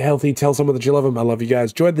hydrated, stay healthy. Tell someone that you love them. I love you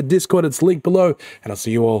guys. Join the Discord, it's linked below. And I'll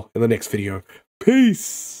see you all in the next video.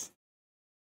 Peace!